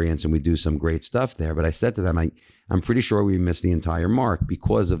experience, and we do some great stuff there. But I said to them, I'm pretty sure we missed the entire mark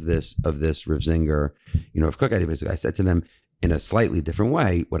because of this Rav Zinger, of Cook. I said to them in a slightly different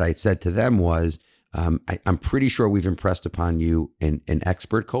way. What I said to them was, I'm pretty sure we've impressed upon you an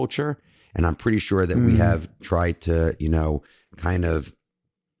expert culture, and I'm pretty sure that we have tried to, kind of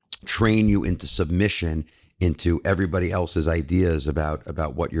train you into submission into everybody else's ideas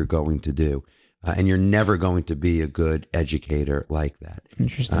about what you're going to do. And you're never going to be a good educator like that.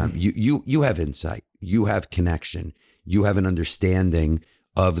 Interesting. You have insight, you have connection, you have an understanding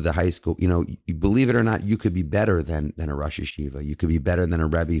of the high school. Believe it or not, you could be better than a Rosh Yeshiva. You could be better than a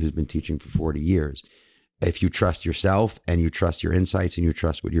Rebbe who's been teaching for 40 years. If you trust yourself and you trust your insights and you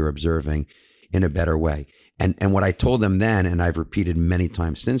trust what you're observing in a better way. And what I told them then, and I've repeated many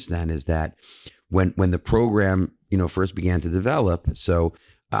times since then, is that when the program, first began to develop, so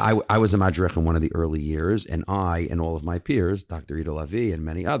I was a madrich in one of the early years, and I and all of my peers, Dr. Ida Lavi and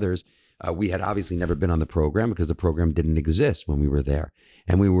many others, we had obviously never been on the program because the program didn't exist when we were there.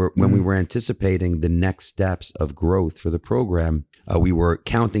 And when we were anticipating the next steps of growth for the program, we were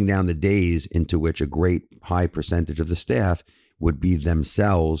counting down the days into which a great high percentage of the staff would be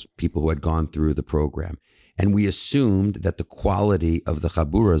themselves people who had gone through the program. And we assumed that the quality of the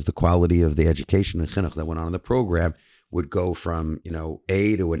chaburas, the quality of the education and chinuch that went on in the program would go from,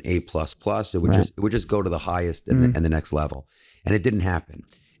 A to an A++. It would just go to the highest and the next level. And it didn't happen.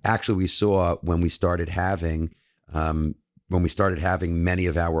 Actually, we saw when we started having many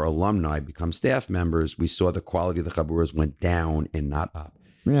of our alumni become staff members, we saw the quality of the chaburas went down and not up.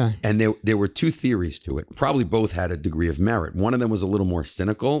 Yeah. And there were two theories to it. Probably both had a degree of merit. One of them was a little more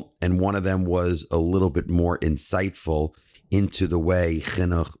cynical, and one of them was a little bit more insightful into the way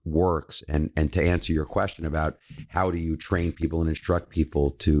chinuch works. And to answer your question about how do you train people and instruct people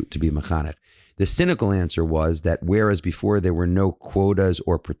to be mechanech. The cynical answer was that whereas before there were no quotas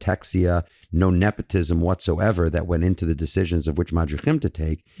or protexia, no nepotism whatsoever that went into the decisions of which madrichim to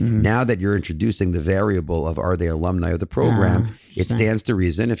take, now that you're introducing the variable of are they alumni of the program, it stands to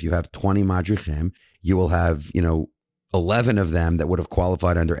reason if you have 20 madrichim, you will have, 11 of them that would have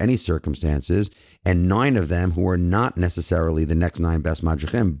qualified under any circumstances, and 9 of them who were not necessarily the next 9 best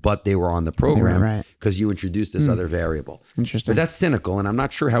madrichim, but they were on the program because you introduced this other variable. Interesting. But that's cynical, and I'm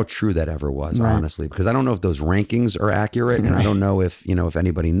not sure how true that ever was, honestly, because I don't know if those rankings are accurate, and I don't know if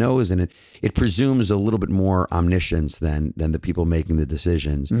anybody knows, and it presumes a little bit more omniscience than the people making the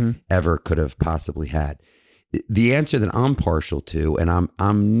decisions ever could have possibly had. The answer that I'm partial to, and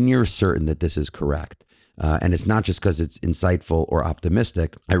I'm near certain that this is correct, and it's not just because it's insightful or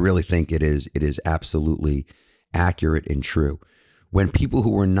optimistic. I really think it is absolutely accurate and true. When people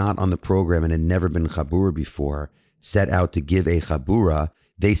who were not on the program and had never been chabura before set out to give a chabura,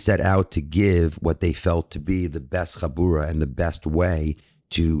 they set out to give what they felt to be the best chabura and the best way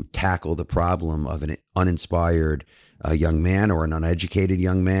to tackle the problem of an uninspired young man or an uneducated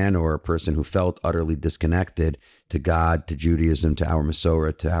young man or a person who felt utterly disconnected to God, to Judaism, to our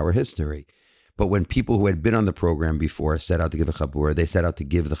Masorah, to our history. But when people who had been on the program before set out to give a chabura, they set out to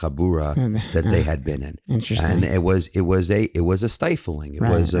give the chabura that they had been in. Interesting. And it was a stifling. It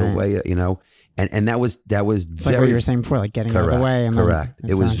was a way, and that was it's very, like what you were saying before, like getting out of the way. And correct.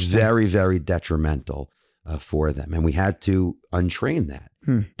 It was very, very detrimental for them, and we had to untrain that.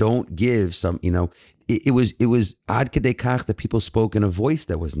 Don't give some, it was ad kedei kach that people spoke in a voice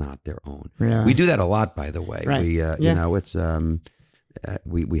that was not their own. Really? We do that a lot, by the way. Right. It's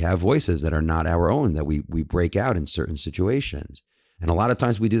we have voices that are not our own that we break out in certain situations, and a lot of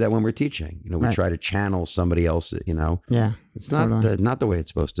times we do that when we're teaching. We try to channel somebody else. It's not not the way it's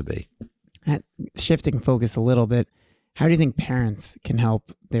supposed to be. Shifting focus a little bit, how do you think parents can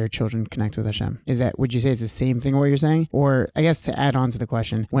help their children connect with Hashem? Would you say it's the same thing what you're saying? Or I guess to add on to the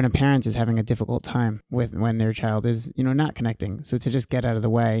question, when a parent is having a difficult time when their child is, not connecting, so to just get out of the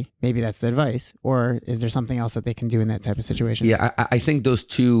way, maybe that's the advice, or is there something else that they can do in that type of situation? Yeah, I think those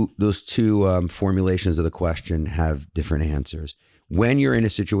two formulations of the question have different answers. When you're in a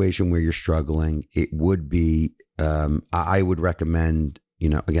situation where you're struggling, it would be, I would recommend,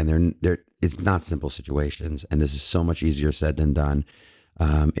 again, it's not simple situations, and this is so much easier said than done,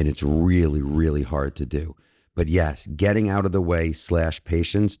 and it's really, really hard to do. But yes, getting out of the way /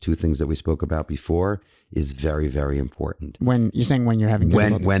 patience, 2 things that we spoke about before, is very, very important. When you're saying when you're having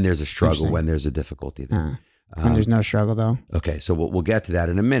difficulty? When there's a struggle, when there's a difficulty there. When there's no struggle, though. Okay, so we'll get to that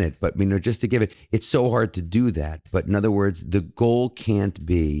in a minute. But just to give it's so hard to do that. But in other words, the goal can't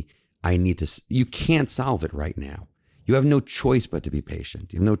be, you can't solve it right now. You have no choice but to be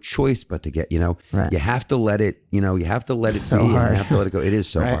patient. You have no choice but to get, you have to let it, you have to let it so be. Hard. You have to let it go. It is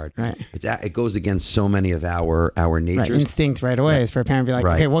so hard. Right. It goes against so many of our natures. Right. Instinct right away is for a parent to be like,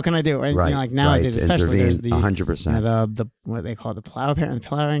 okay, what can I do? Right. Nowadays, especially there's the 100%. The what they call the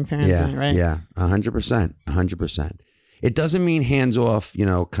plowing parents, right? Yeah, 100%. It doesn't mean hands off,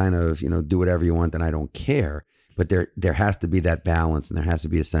 kind of, do whatever you want and I don't care. But there has to be that balance, and there has to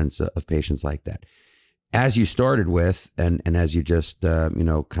be a sense of patience like that. As you started with, and as you just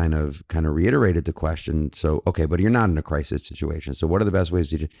kind of reiterated the question. So okay, but you're not in a crisis situation. So what are the best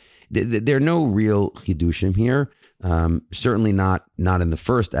ways to? There are no real chidushim here. Certainly not in the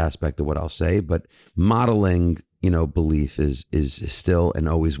first aspect of what I'll say, but modeling belief is still and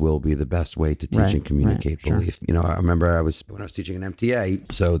always will be the best way to teach and communicate belief. Sure. I remember when I was teaching an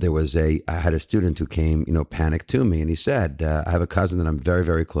MTA, so I had a student who came, panicked to me, and he said, I have a cousin that I'm very,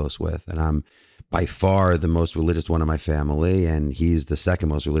 very close with, and I'm by far the most religious one in my family, and he's the second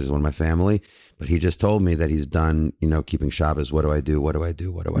most religious one in my family. But he just told me that he's done, keeping Shabbos. What do I do? What do I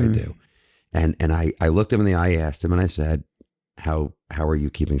do? What do I do? And I looked him in the eye, asked him, and I said, how are you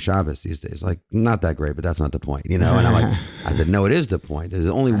keeping Shabbos these days? Like, not that great, but that's not the point, And I'm like, I said, no, it is the point. There's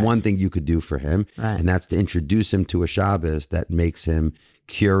only one thing you could do for him, and that's to introduce him to a Shabbos that makes him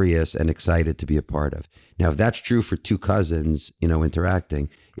curious and excited to be a part of. Now, if that's true for 2 cousins, interacting,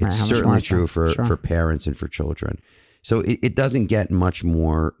 it's certainly true for parents and for children. So it doesn't get much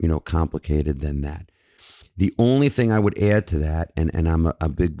more, complicated than that. The only thing I would add to that, and I'm a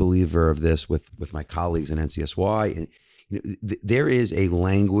big believer of this with my colleagues in NCSY, and there is a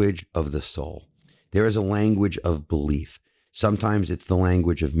language of the soul. There is a language of belief. Sometimes it's the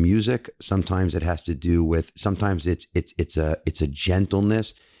language of music. Sometimes it has to do with. Sometimes it's a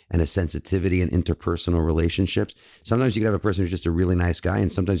gentleness and a sensitivity in interpersonal relationships. Sometimes you could have a person who's just a really nice guy,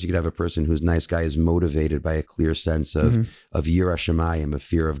 and sometimes you could have a person whose nice guy is motivated by a clear sense of yirah shamayim, of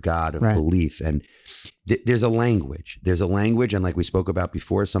fear of God, of belief. And there's a language. And like we spoke about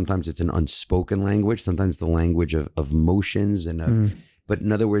before, sometimes it's an unspoken language. Sometimes it's the language of motions and of. But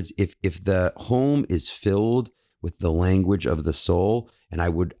in other words, if the home is filled with the language of the soul, and I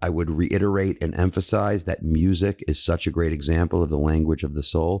would reiterate and emphasize that music is such a great example of the language of the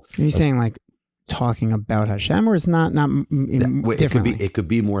soul. Are you saying like talking about Hashem, or it's not differently? It could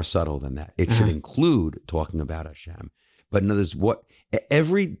be more subtle than that. It should include talking about Hashem. But in other words,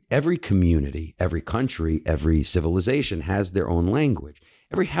 every community, every country, every civilization has their own language.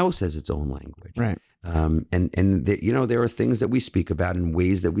 Every house has its own language. Right. There are things that we speak about and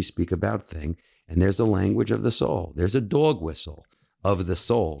ways that we speak about things. And there's a language of the soul. There's a dog whistle of the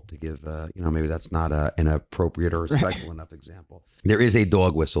soul, to give, maybe that's not an appropriate or respectful enough example. There is a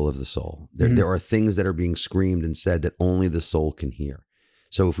dog whistle of the soul. There are things that are being screamed and said that only the soul can hear.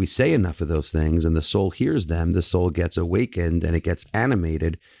 So if we say enough of those things and the soul hears them, the soul gets awakened and it gets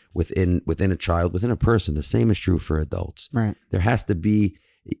animated within a child, within a person. The same is true for adults. Right. There has to be,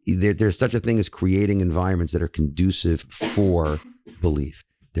 there's such a thing as creating environments that are conducive for belief.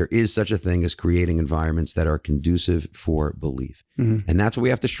 There is such a thing as creating environments that are conducive for belief. And that's what we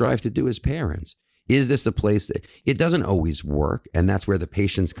have to strive to do as parents. Is this a place that it doesn't always work? And that's where the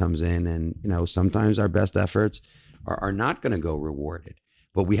patience comes in. And, sometimes our best efforts are not going to go rewarded,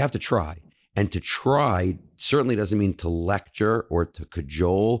 but we have to try. And to try certainly doesn't mean to lecture or to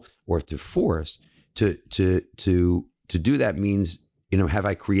cajole or to force. To do that means, have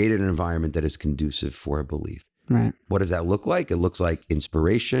I created an environment that is conducive for belief? Right. What does that look like? It looks like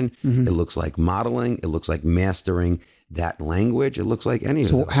inspiration. It looks like modeling. It looks like mastering that language. It looks like any of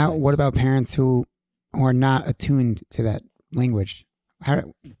those things. What about parents who are not attuned to that language?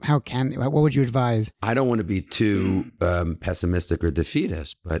 What would you advise? I don't want to be too pessimistic or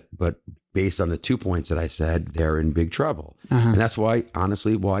defeatist, but based on the 2 points that I said, they're in big trouble. And that's why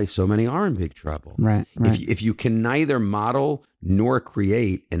so many are in big trouble. Right. If you can neither model nor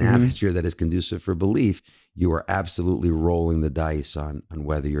create an atmosphere that is conducive for belief, you are absolutely rolling the dice on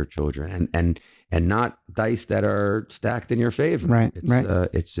whether your children and not dice that are stacked in your favor. Right.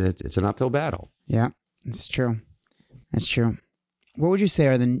 It's an uphill battle. Yeah, it's true. That's true. What would you say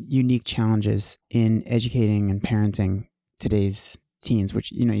are the unique challenges in educating and parenting today's teens,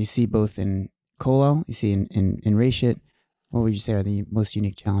 which, you see both in Kollel, you see in Rashid? What would you say are the most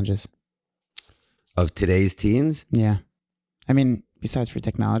unique challenges of today's teens? Yeah. I mean, besides for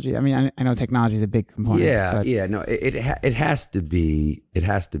technology, I know technology is a big component. Yeah. No, it has to be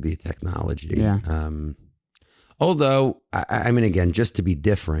technology. Yeah. Although, again, just to be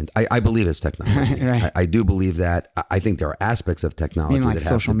different, I believe it's technology. Right. I do believe that. I think there are aspects of technology like that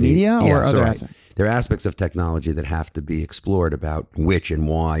social have to be, media or other aspects? There are aspects of technology that have to be explored about which and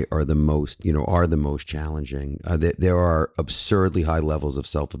why are the most challenging. There are absurdly high levels of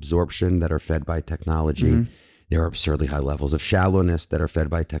self-absorption that are fed by technology. There are absurdly high levels of shallowness that are fed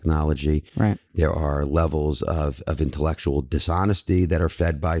by technology. Right. There are levels of intellectual dishonesty that are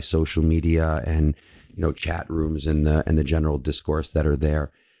fed by social media and chat rooms and the general discourse that are there.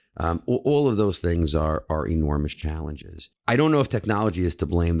 All of those things are enormous challenges. I don't know if technology is to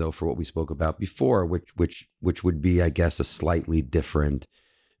blame, though, for what we spoke about before, which would be, I guess, a slightly different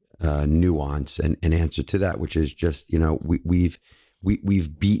nuance and answer to that, which is just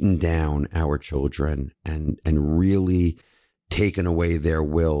we've beaten down our children and really taken away their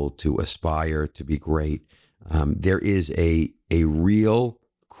will to aspire to be great. There is a real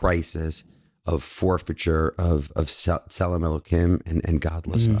crisis of forfeiture of Tselem Elokim and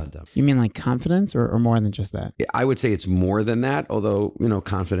godless Adam. You mean like confidence or more than just that? I would say it's more than that, although,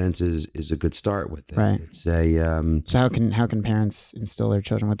 confidence is a good start with it. Right. It's a so how can parents instill their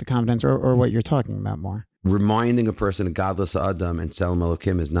children with the confidence or what you're talking about more? Reminding a person of godless Adam and Tselem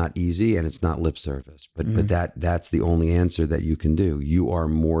Elokim is not easy, and it's not lip service. But that's the only answer that you can do. You are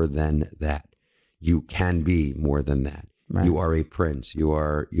more than that. You can be more than that. Right. You are a prince. You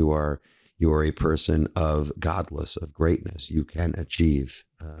are a person of godless, of greatness. You can achieve,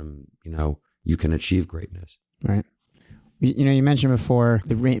 you can achieve greatness. Right. You mentioned before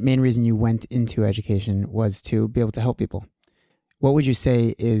the main reason you went into education was to be able to help people. What would you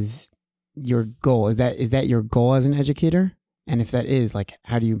say is your goal? Is that your goal as an educator? And if that is,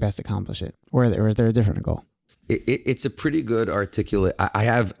 how do you best accomplish it? Or is there a different goal? It's a pretty good articulate. I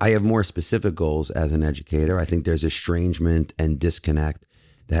have more specific goals as an educator. I think there's estrangement and disconnect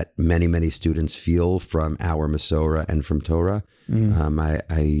that many students feel from our Masorah and from Torah.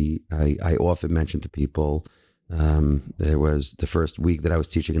 I often mention to people, there was the first week that I was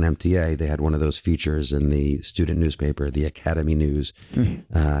teaching an MTA, they had one of those features in the student newspaper, the Academy News,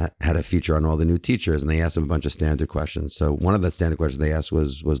 had a feature on all the new teachers, and they asked them a bunch of standard questions. So one of the standard questions they asked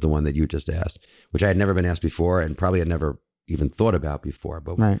was the one that you just asked, which I had never been asked before and probably had never even thought about before.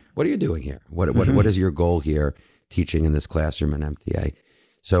 But What are you doing here? What is your goal here teaching in this classroom in MTA?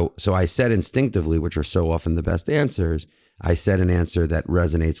 So I said instinctively, which are so often the best answers, I said an answer that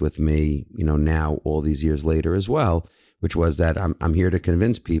resonates with me, now all these years later as well, which was that I'm here to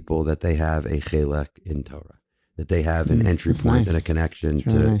convince people that they have a chelek in Torah, that they have an entry point and a connection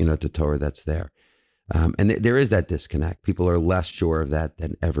to Torah that's there. And there is that disconnect. People are less sure of that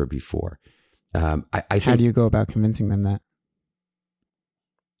than ever before. I think, how do you go about convincing them that?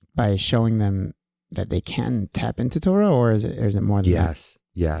 By showing them that they can tap into Torah, or is it more than that?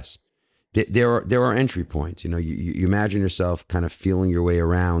 Yes. There are entry points. You imagine yourself kind of feeling your way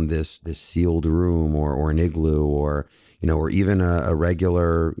around this sealed room or an igloo or even a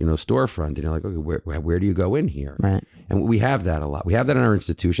regular storefront, and you're like, okay, where do you go in here? Right. And we have that a lot. We have that in our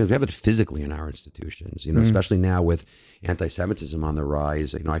institutions. We have it physically in our institutions. Especially now with anti-Semitism on the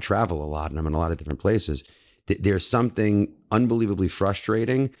rise. I travel a lot and I'm in a lot of different places. There's something unbelievably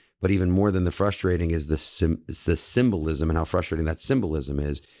frustrating, but even more than the frustrating is the symbolism and how frustrating that symbolism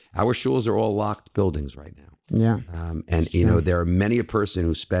is. Our shuls are all locked buildings right now. Yeah. And there are many a person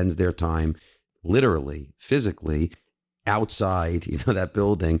who spends their time literally, physically outside, that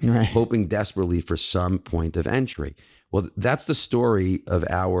building, right, hoping desperately for some point of entry. Well, that's the story of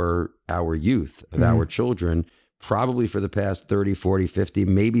our youth, of our children, probably for the past 30, 40, 50,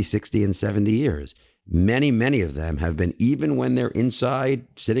 maybe 60 and 70 years. Many of them have been, even when they're inside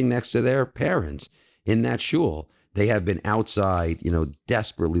sitting next to their parents in that shul, they have been outside,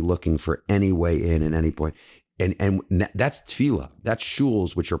 desperately looking for any way in at any point. And that's tefillah. That's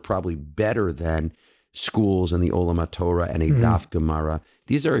shuls, which are probably better than schools and the Olam HaTorah and a Daf Gemara.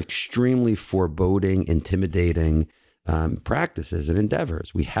 These are extremely foreboding, intimidating practices and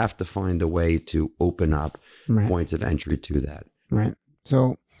endeavors. We have to find a way to open up points of entry to that. Right.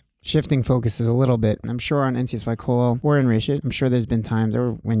 So shifting focuses a little bit, I'm sure on NCSY Kollel or in Reshit, I'm sure there's been times,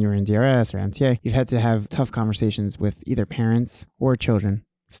 or when you're in DRS or MTA, you've had to have tough conversations with either parents or children,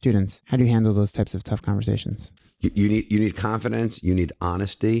 students. How do you handle those types of tough conversations? You need confidence. You need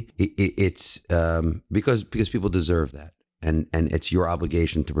honesty. It's because people deserve that, and it's your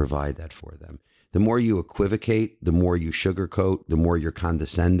obligation to provide that for them. The more you equivocate, the more you sugarcoat, the more you're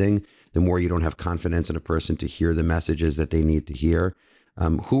condescending, the more you don't have confidence in a person to hear the messages that they need to hear.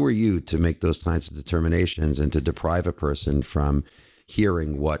 Who are you to make those kinds of determinations and to deprive a person from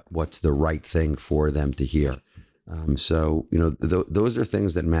hearing what's the right thing for them to hear? So those are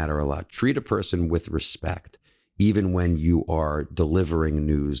things that matter a lot. Treat a person with respect, even when you are delivering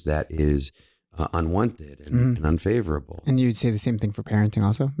news that is unwanted and unfavorable. And you'd say the same thing for parenting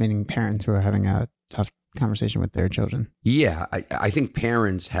also, meaning parents who are having a tough conversation with their children. Yeah, I think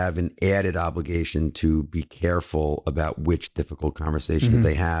parents have an added obligation to be careful about which difficult conversations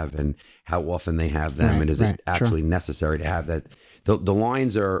they have and how often they have them, and is it actually necessary to have that. The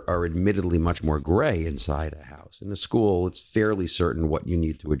lines are admittedly much more gray inside a house. In a school, it's fairly certain what you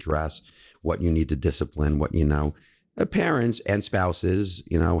need to address, what you need to discipline, what parents and spouses,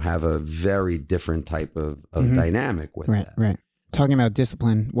 have a very different type of dynamic with that. Right. Talking about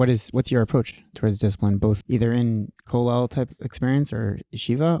discipline, what's your approach towards discipline, both either in Kollel type experience or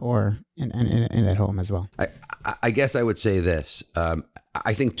yeshiva, or in at home as well? I guess I would say this.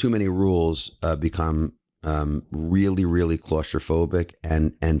 I think too many rules become really, really claustrophobic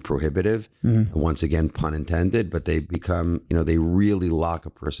and prohibitive. Once again, pun intended, but they become, they really lock a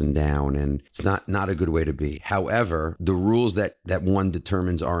person down, and it's not a good way to be. However, the rules that one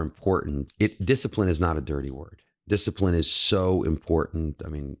determines are important. Discipline is not a dirty word. Discipline is so important. I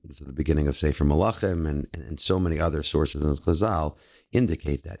mean, it's at the beginning of Sefer Malachim and so many other sources in Chazal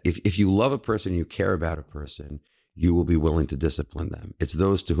indicate that. If you love a person, you care about a person, you will be willing to discipline them. It's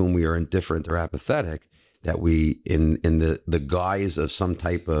those to whom we are indifferent or apathetic that we, in the guise of some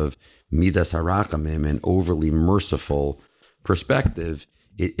type of midas harachamim and overly merciful perspective,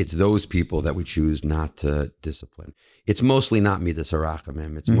 it's those people that we choose not to discipline. It's mostly not midas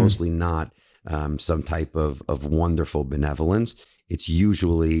harachamim. It's mostly not some type of wonderful benevolence. It's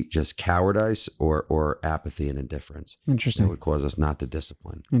usually just cowardice or apathy and indifference. Interesting. That would cause us not to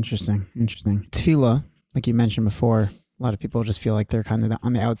discipline. Interesting. Tefillah, like you mentioned before, a lot of people just feel like they're kind of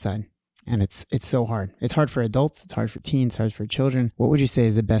on the outside. And it's so hard. It's hard for adults. It's hard for teens. It's hard for children. What would you say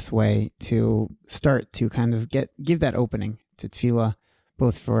is the best way to start to kind of give that opening to tefillah,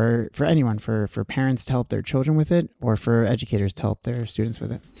 both for anyone, for parents to help their children with it, or for educators to help their students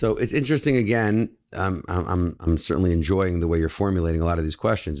with it? So it's interesting. Again, I'm certainly enjoying the way you're formulating a lot of these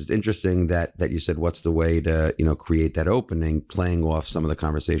questions. It's interesting that you said, what's the way to create that opening, playing off some of the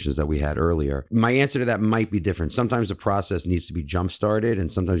conversations that we had earlier. My answer to that might be different. Sometimes the process needs to be jump started,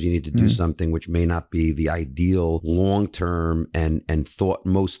 and sometimes you need to do something which may not be the ideal long-term and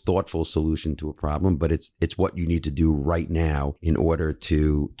most thoughtful solution to a problem, but it's what you need to do right now in order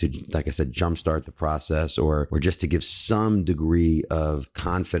to like I said, jumpstart the process, or just to give some degree of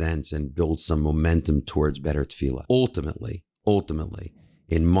confidence and build some momentum momentum towards better tefillah. Ultimately,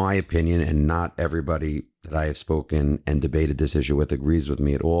 in my opinion, and not everybody that I have spoken and debated this issue with agrees with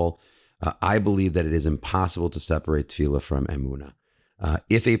me at all, I believe that it is impossible to separate tefillah from emunah.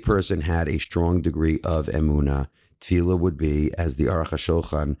 If a person had a strong degree of emunah, tefillah would be, as the Aruch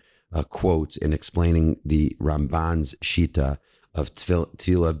HaShulchan quotes in explaining the Ramban's shita of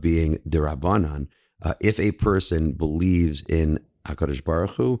tefillah being derabanan, if a person believes in HaKadosh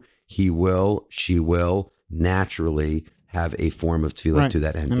Baruch Hu, she will naturally have a form of tefillah to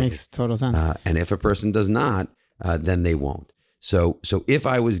that entity. That makes total sense. And if a person does not, then they won't. So if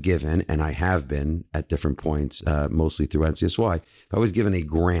I was given, and I have been at different points, mostly through NCSY, if I was given a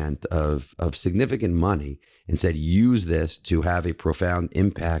grant of significant money and said, use this to have a profound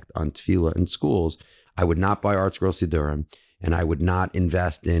impact on tefillah in schools, I would not buy Art Scroll Sidurim, and I would not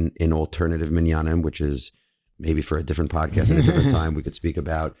invest in alternative minyanim, which is maybe for a different podcast at a different time. We could speak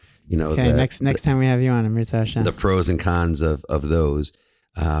about, okay, next time we have you on, Mirza Hashem, the pros and cons of those.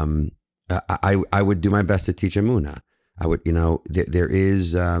 I would do my best to teach emunah. I would, there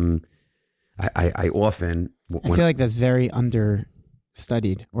is, I often... I feel like that's very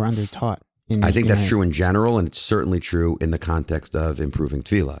understudied or undertaught. I think that's true in general, and it's certainly true in the context of improving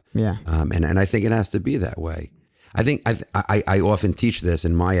tefillah. Yeah. And I think it has to be that way. I think I often teach this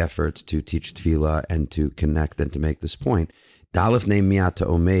in my efforts to teach tefillah and to connect and to make this point. Dalef ne miata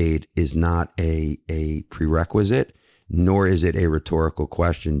omeid is not a prerequisite, nor is it a rhetorical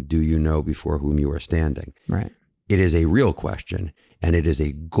question. Do you know before whom you are standing? Right. It is a real question, and it is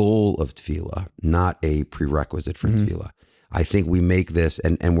a goal of tefillah, not a prerequisite for tefillah. I think we make this,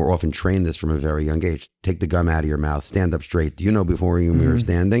 and we're often trained this from a very young age. Take the gum out of your mouth, stand up straight. Do you know before whom you are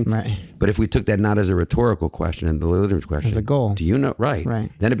standing? Right. But if we took that not as a rhetorical question and the literature question, as a goal, do you know? Right.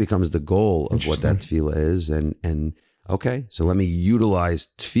 Then it becomes the goal of what that tefillah is. And okay, so let me utilize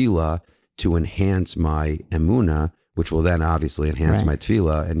tefillah to enhance my emunah, which will then obviously enhance my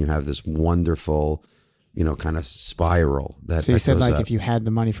tefillah, and you have this wonderful, kind of spiral. So you said, like, if you had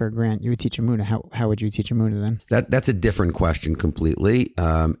the money for a grant, you would teach emunah. How would you teach emunah then? That's a different question completely,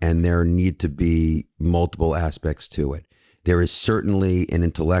 and there need to be multiple aspects to it. There is certainly an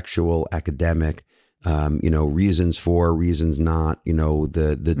intellectual, academic, reasons for, reasons not,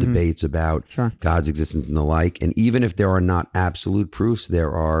 the debates about God's existence and the like. And even if there are not absolute proofs,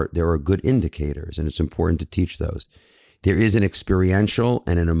 there are good indicators, and it's important to teach those. There is an experiential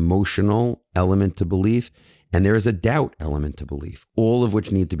and an emotional element to belief, and there is a doubt element to belief, all of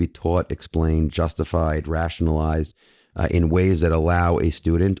which need to be taught, explained, justified, rationalized in ways that allow a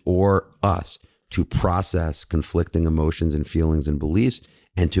student or us to process conflicting emotions and feelings and beliefs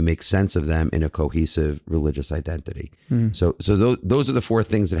and to make sense of them in a cohesive religious identity. So those are the four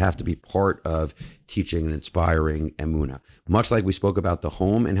things that have to be part of teaching and inspiring emunah. Much like we spoke about the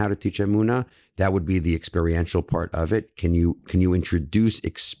home and how to teach emunah, that would be the experiential part of it. Can you introduce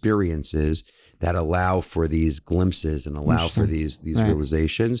experiences that allow for these glimpses and allow for these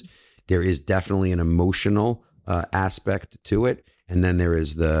realizations? There is definitely an emotional aspect to it, and then there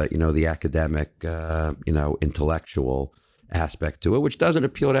is the academic, intellectual aspect to it, which doesn't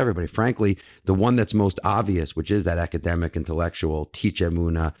appeal to everybody. Frankly, the one that's most obvious, which is that academic, intellectual, teach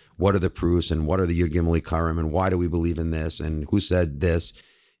emunah, what are the proofs and what are the Yud Gimel Ikarim and why do we believe in this and who said this?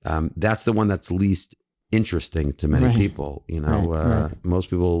 That's the one that's least interesting to many people. Most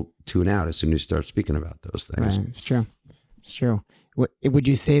people tune out as soon as you start speaking about those things. Right. It's true. Would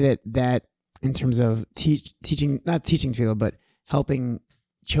you say that in terms of teaching, not teaching tefillah, but helping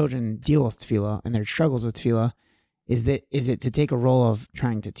children deal with tefillah and their struggles with tefillah, is it to take a role of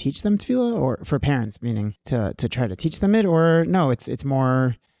trying to teach them tefillah, or for parents, meaning to try to teach them it, or no, it's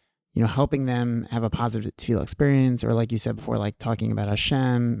more, helping them have a positive tefillah experience, or like you said before, like talking about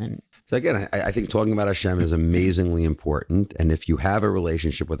Hashem? And so again, I think talking about Hashem is amazingly important. And if you have a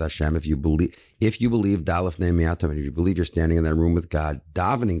relationship with Hashem, if you believe Dalef Ne Miatam, if you believe you're standing in that room with God,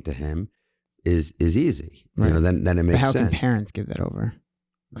 davening to Him is easy. Then it makes sense. How can parents give that over?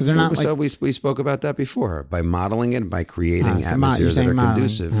 Because they're not. So we spoke about that before, by modeling it, by creating atmospheres that are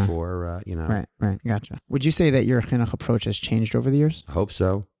conducive for Right. Gotcha. Would you say that your chinuch approach has changed over the years? I hope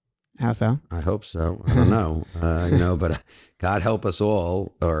so. How so? I hope so. I don't know. But God help us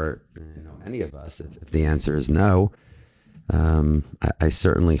all, or any of us, if the answer is no. I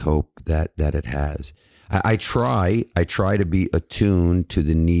certainly hope that it has. I try to be attuned to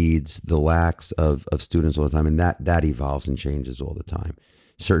the needs, the lacks of students all the time, and that evolves and changes all the time.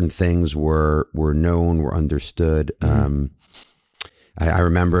 Certain things were known, were understood. I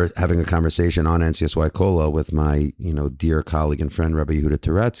remember having a conversation on NCSY Kola with my dear colleague and friend Rabbi Yehuda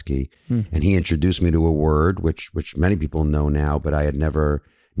Turetsky, and he introduced me to a word which many people know now, but I had never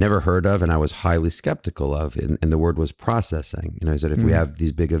never heard of, and I was highly skeptical of. And the word was processing. He said, if we have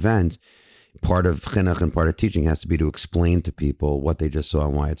these big events, part of chinuch and part of teaching has to be to explain to people what they just saw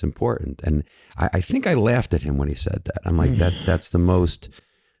and why it's important. And I think I laughed at him when he said that. I'm like, that's the most,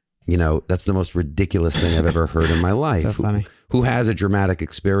 that's the most ridiculous thing I've ever heard in my life. So funny. Who has a dramatic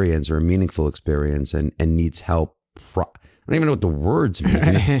experience or a meaningful experience and needs help. I don't even know what the words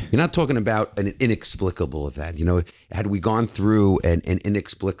mean. You're not talking about an inexplicable event. Had we gone through an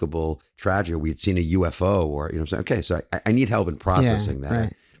inexplicable tragedy, we had seen a UFO or, okay, so I need help in processing that.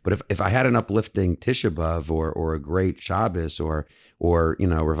 Right. But if I had an uplifting Tisha B'Av or a great Shabbos or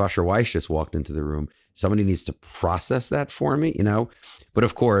Rav Asher Weiss just walked into the room, somebody needs to process that for me, But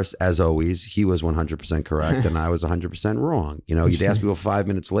of course, as always, he was 100% correct and I was 100% wrong. You'd ask people 5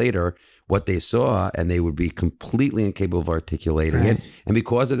 minutes later what they saw and they would be completely incapable of articulating it. And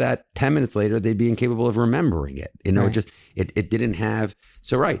because of that, 10 minutes later, they'd be incapable of remembering it. It didn't have.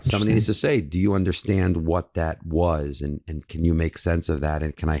 So somebody needs to say, do you understand what that was? And can you make sense of that?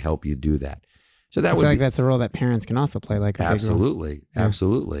 And can I help you do that? So that I feel like that's a role that parents can also play, like a absolutely, big role.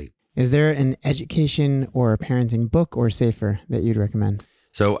 Absolutely. Is there an education or a parenting book or safer that you'd recommend?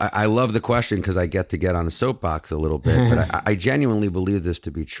 So I love the question because I get on a soapbox a little bit, but I genuinely believe this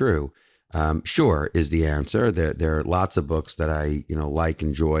to be true. Sure is the answer. There are lots of books that I like,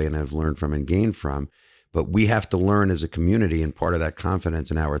 enjoy, and have learned from and gained from. But we have to learn as a community, and part of that confidence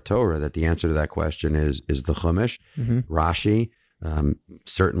in our Torah, that the answer to that question is the Chumash, Rashi,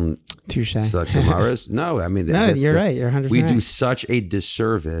 certain Gemaras. No, I mean, no, you're right. You're 100%. We do such a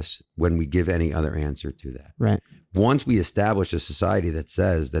disservice when we give any other answer to that. Right. Once we establish a society that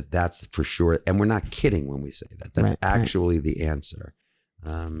says that that's for sure, and we're not kidding when we say that, that's actually the answer.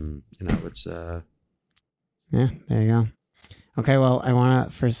 It's yeah, there you go. Okay, well, I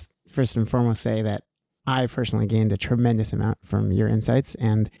want to first and foremost say that I personally gained a tremendous amount from your insights,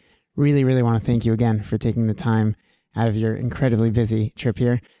 and really, really want to thank you again for taking the time out of your incredibly busy trip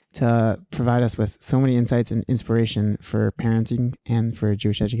here to provide us with so many insights and inspiration for parenting and for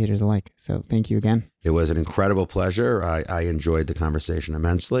Jewish educators alike. So thank you again. It was an incredible pleasure. I enjoyed the conversation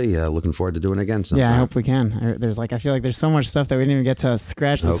immensely. Looking forward to doing it again sometime. Yeah, I hope we can. I feel like there's so much stuff that we didn't even get to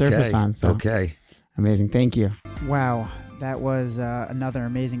scratch the surface on. So. Okay. Amazing. Thank you. Wow. That was another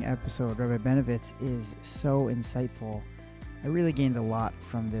amazing episode. Rabbi Benovitz is so insightful. I really gained a lot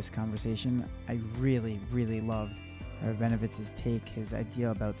from this conversation. I really, really loved Rabbi Benovitz's take, his idea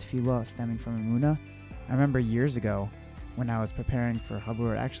about tefillah stemming from Emunah. I remember years ago when I was preparing for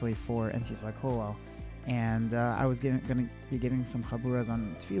Chabura, actually for NCSY Kollel, and I was going to be giving some Chaburas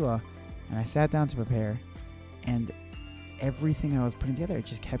on tefillah, and I sat down to prepare, and everything I was putting together, it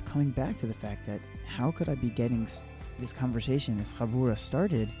just kept coming back to the fact that how could I be getting this conversation, this Chabura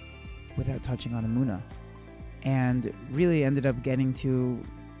started without touching on Emunah? And really ended up getting to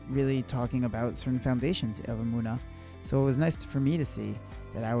really talking about certain foundations of Emunah. So it was nice for me to see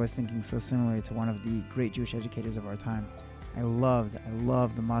that I was thinking so similarly to one of the great Jewish educators of our time. I loved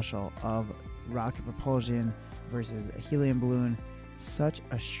the mashal of rocket propulsion versus a helium balloon. Such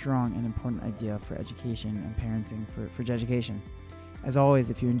a strong and important idea for education and parenting for education. As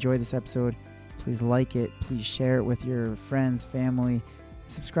always, if you enjoyed this episode, please like it. Please share it with your friends, family.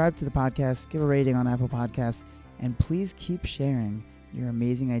 Subscribe to the podcast. Give a rating on Apple Podcasts. And please keep sharing your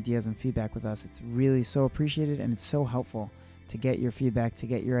amazing ideas and feedback with us. It's really so appreciated, and it's so helpful to get your feedback, to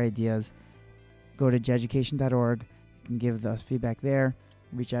get your ideas. Go to jeducation.org. You can give us feedback there.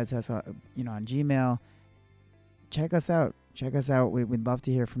 Reach out to us on Gmail. Check us out. We'd love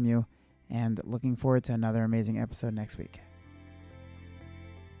to hear from you, and looking forward to another amazing episode next week.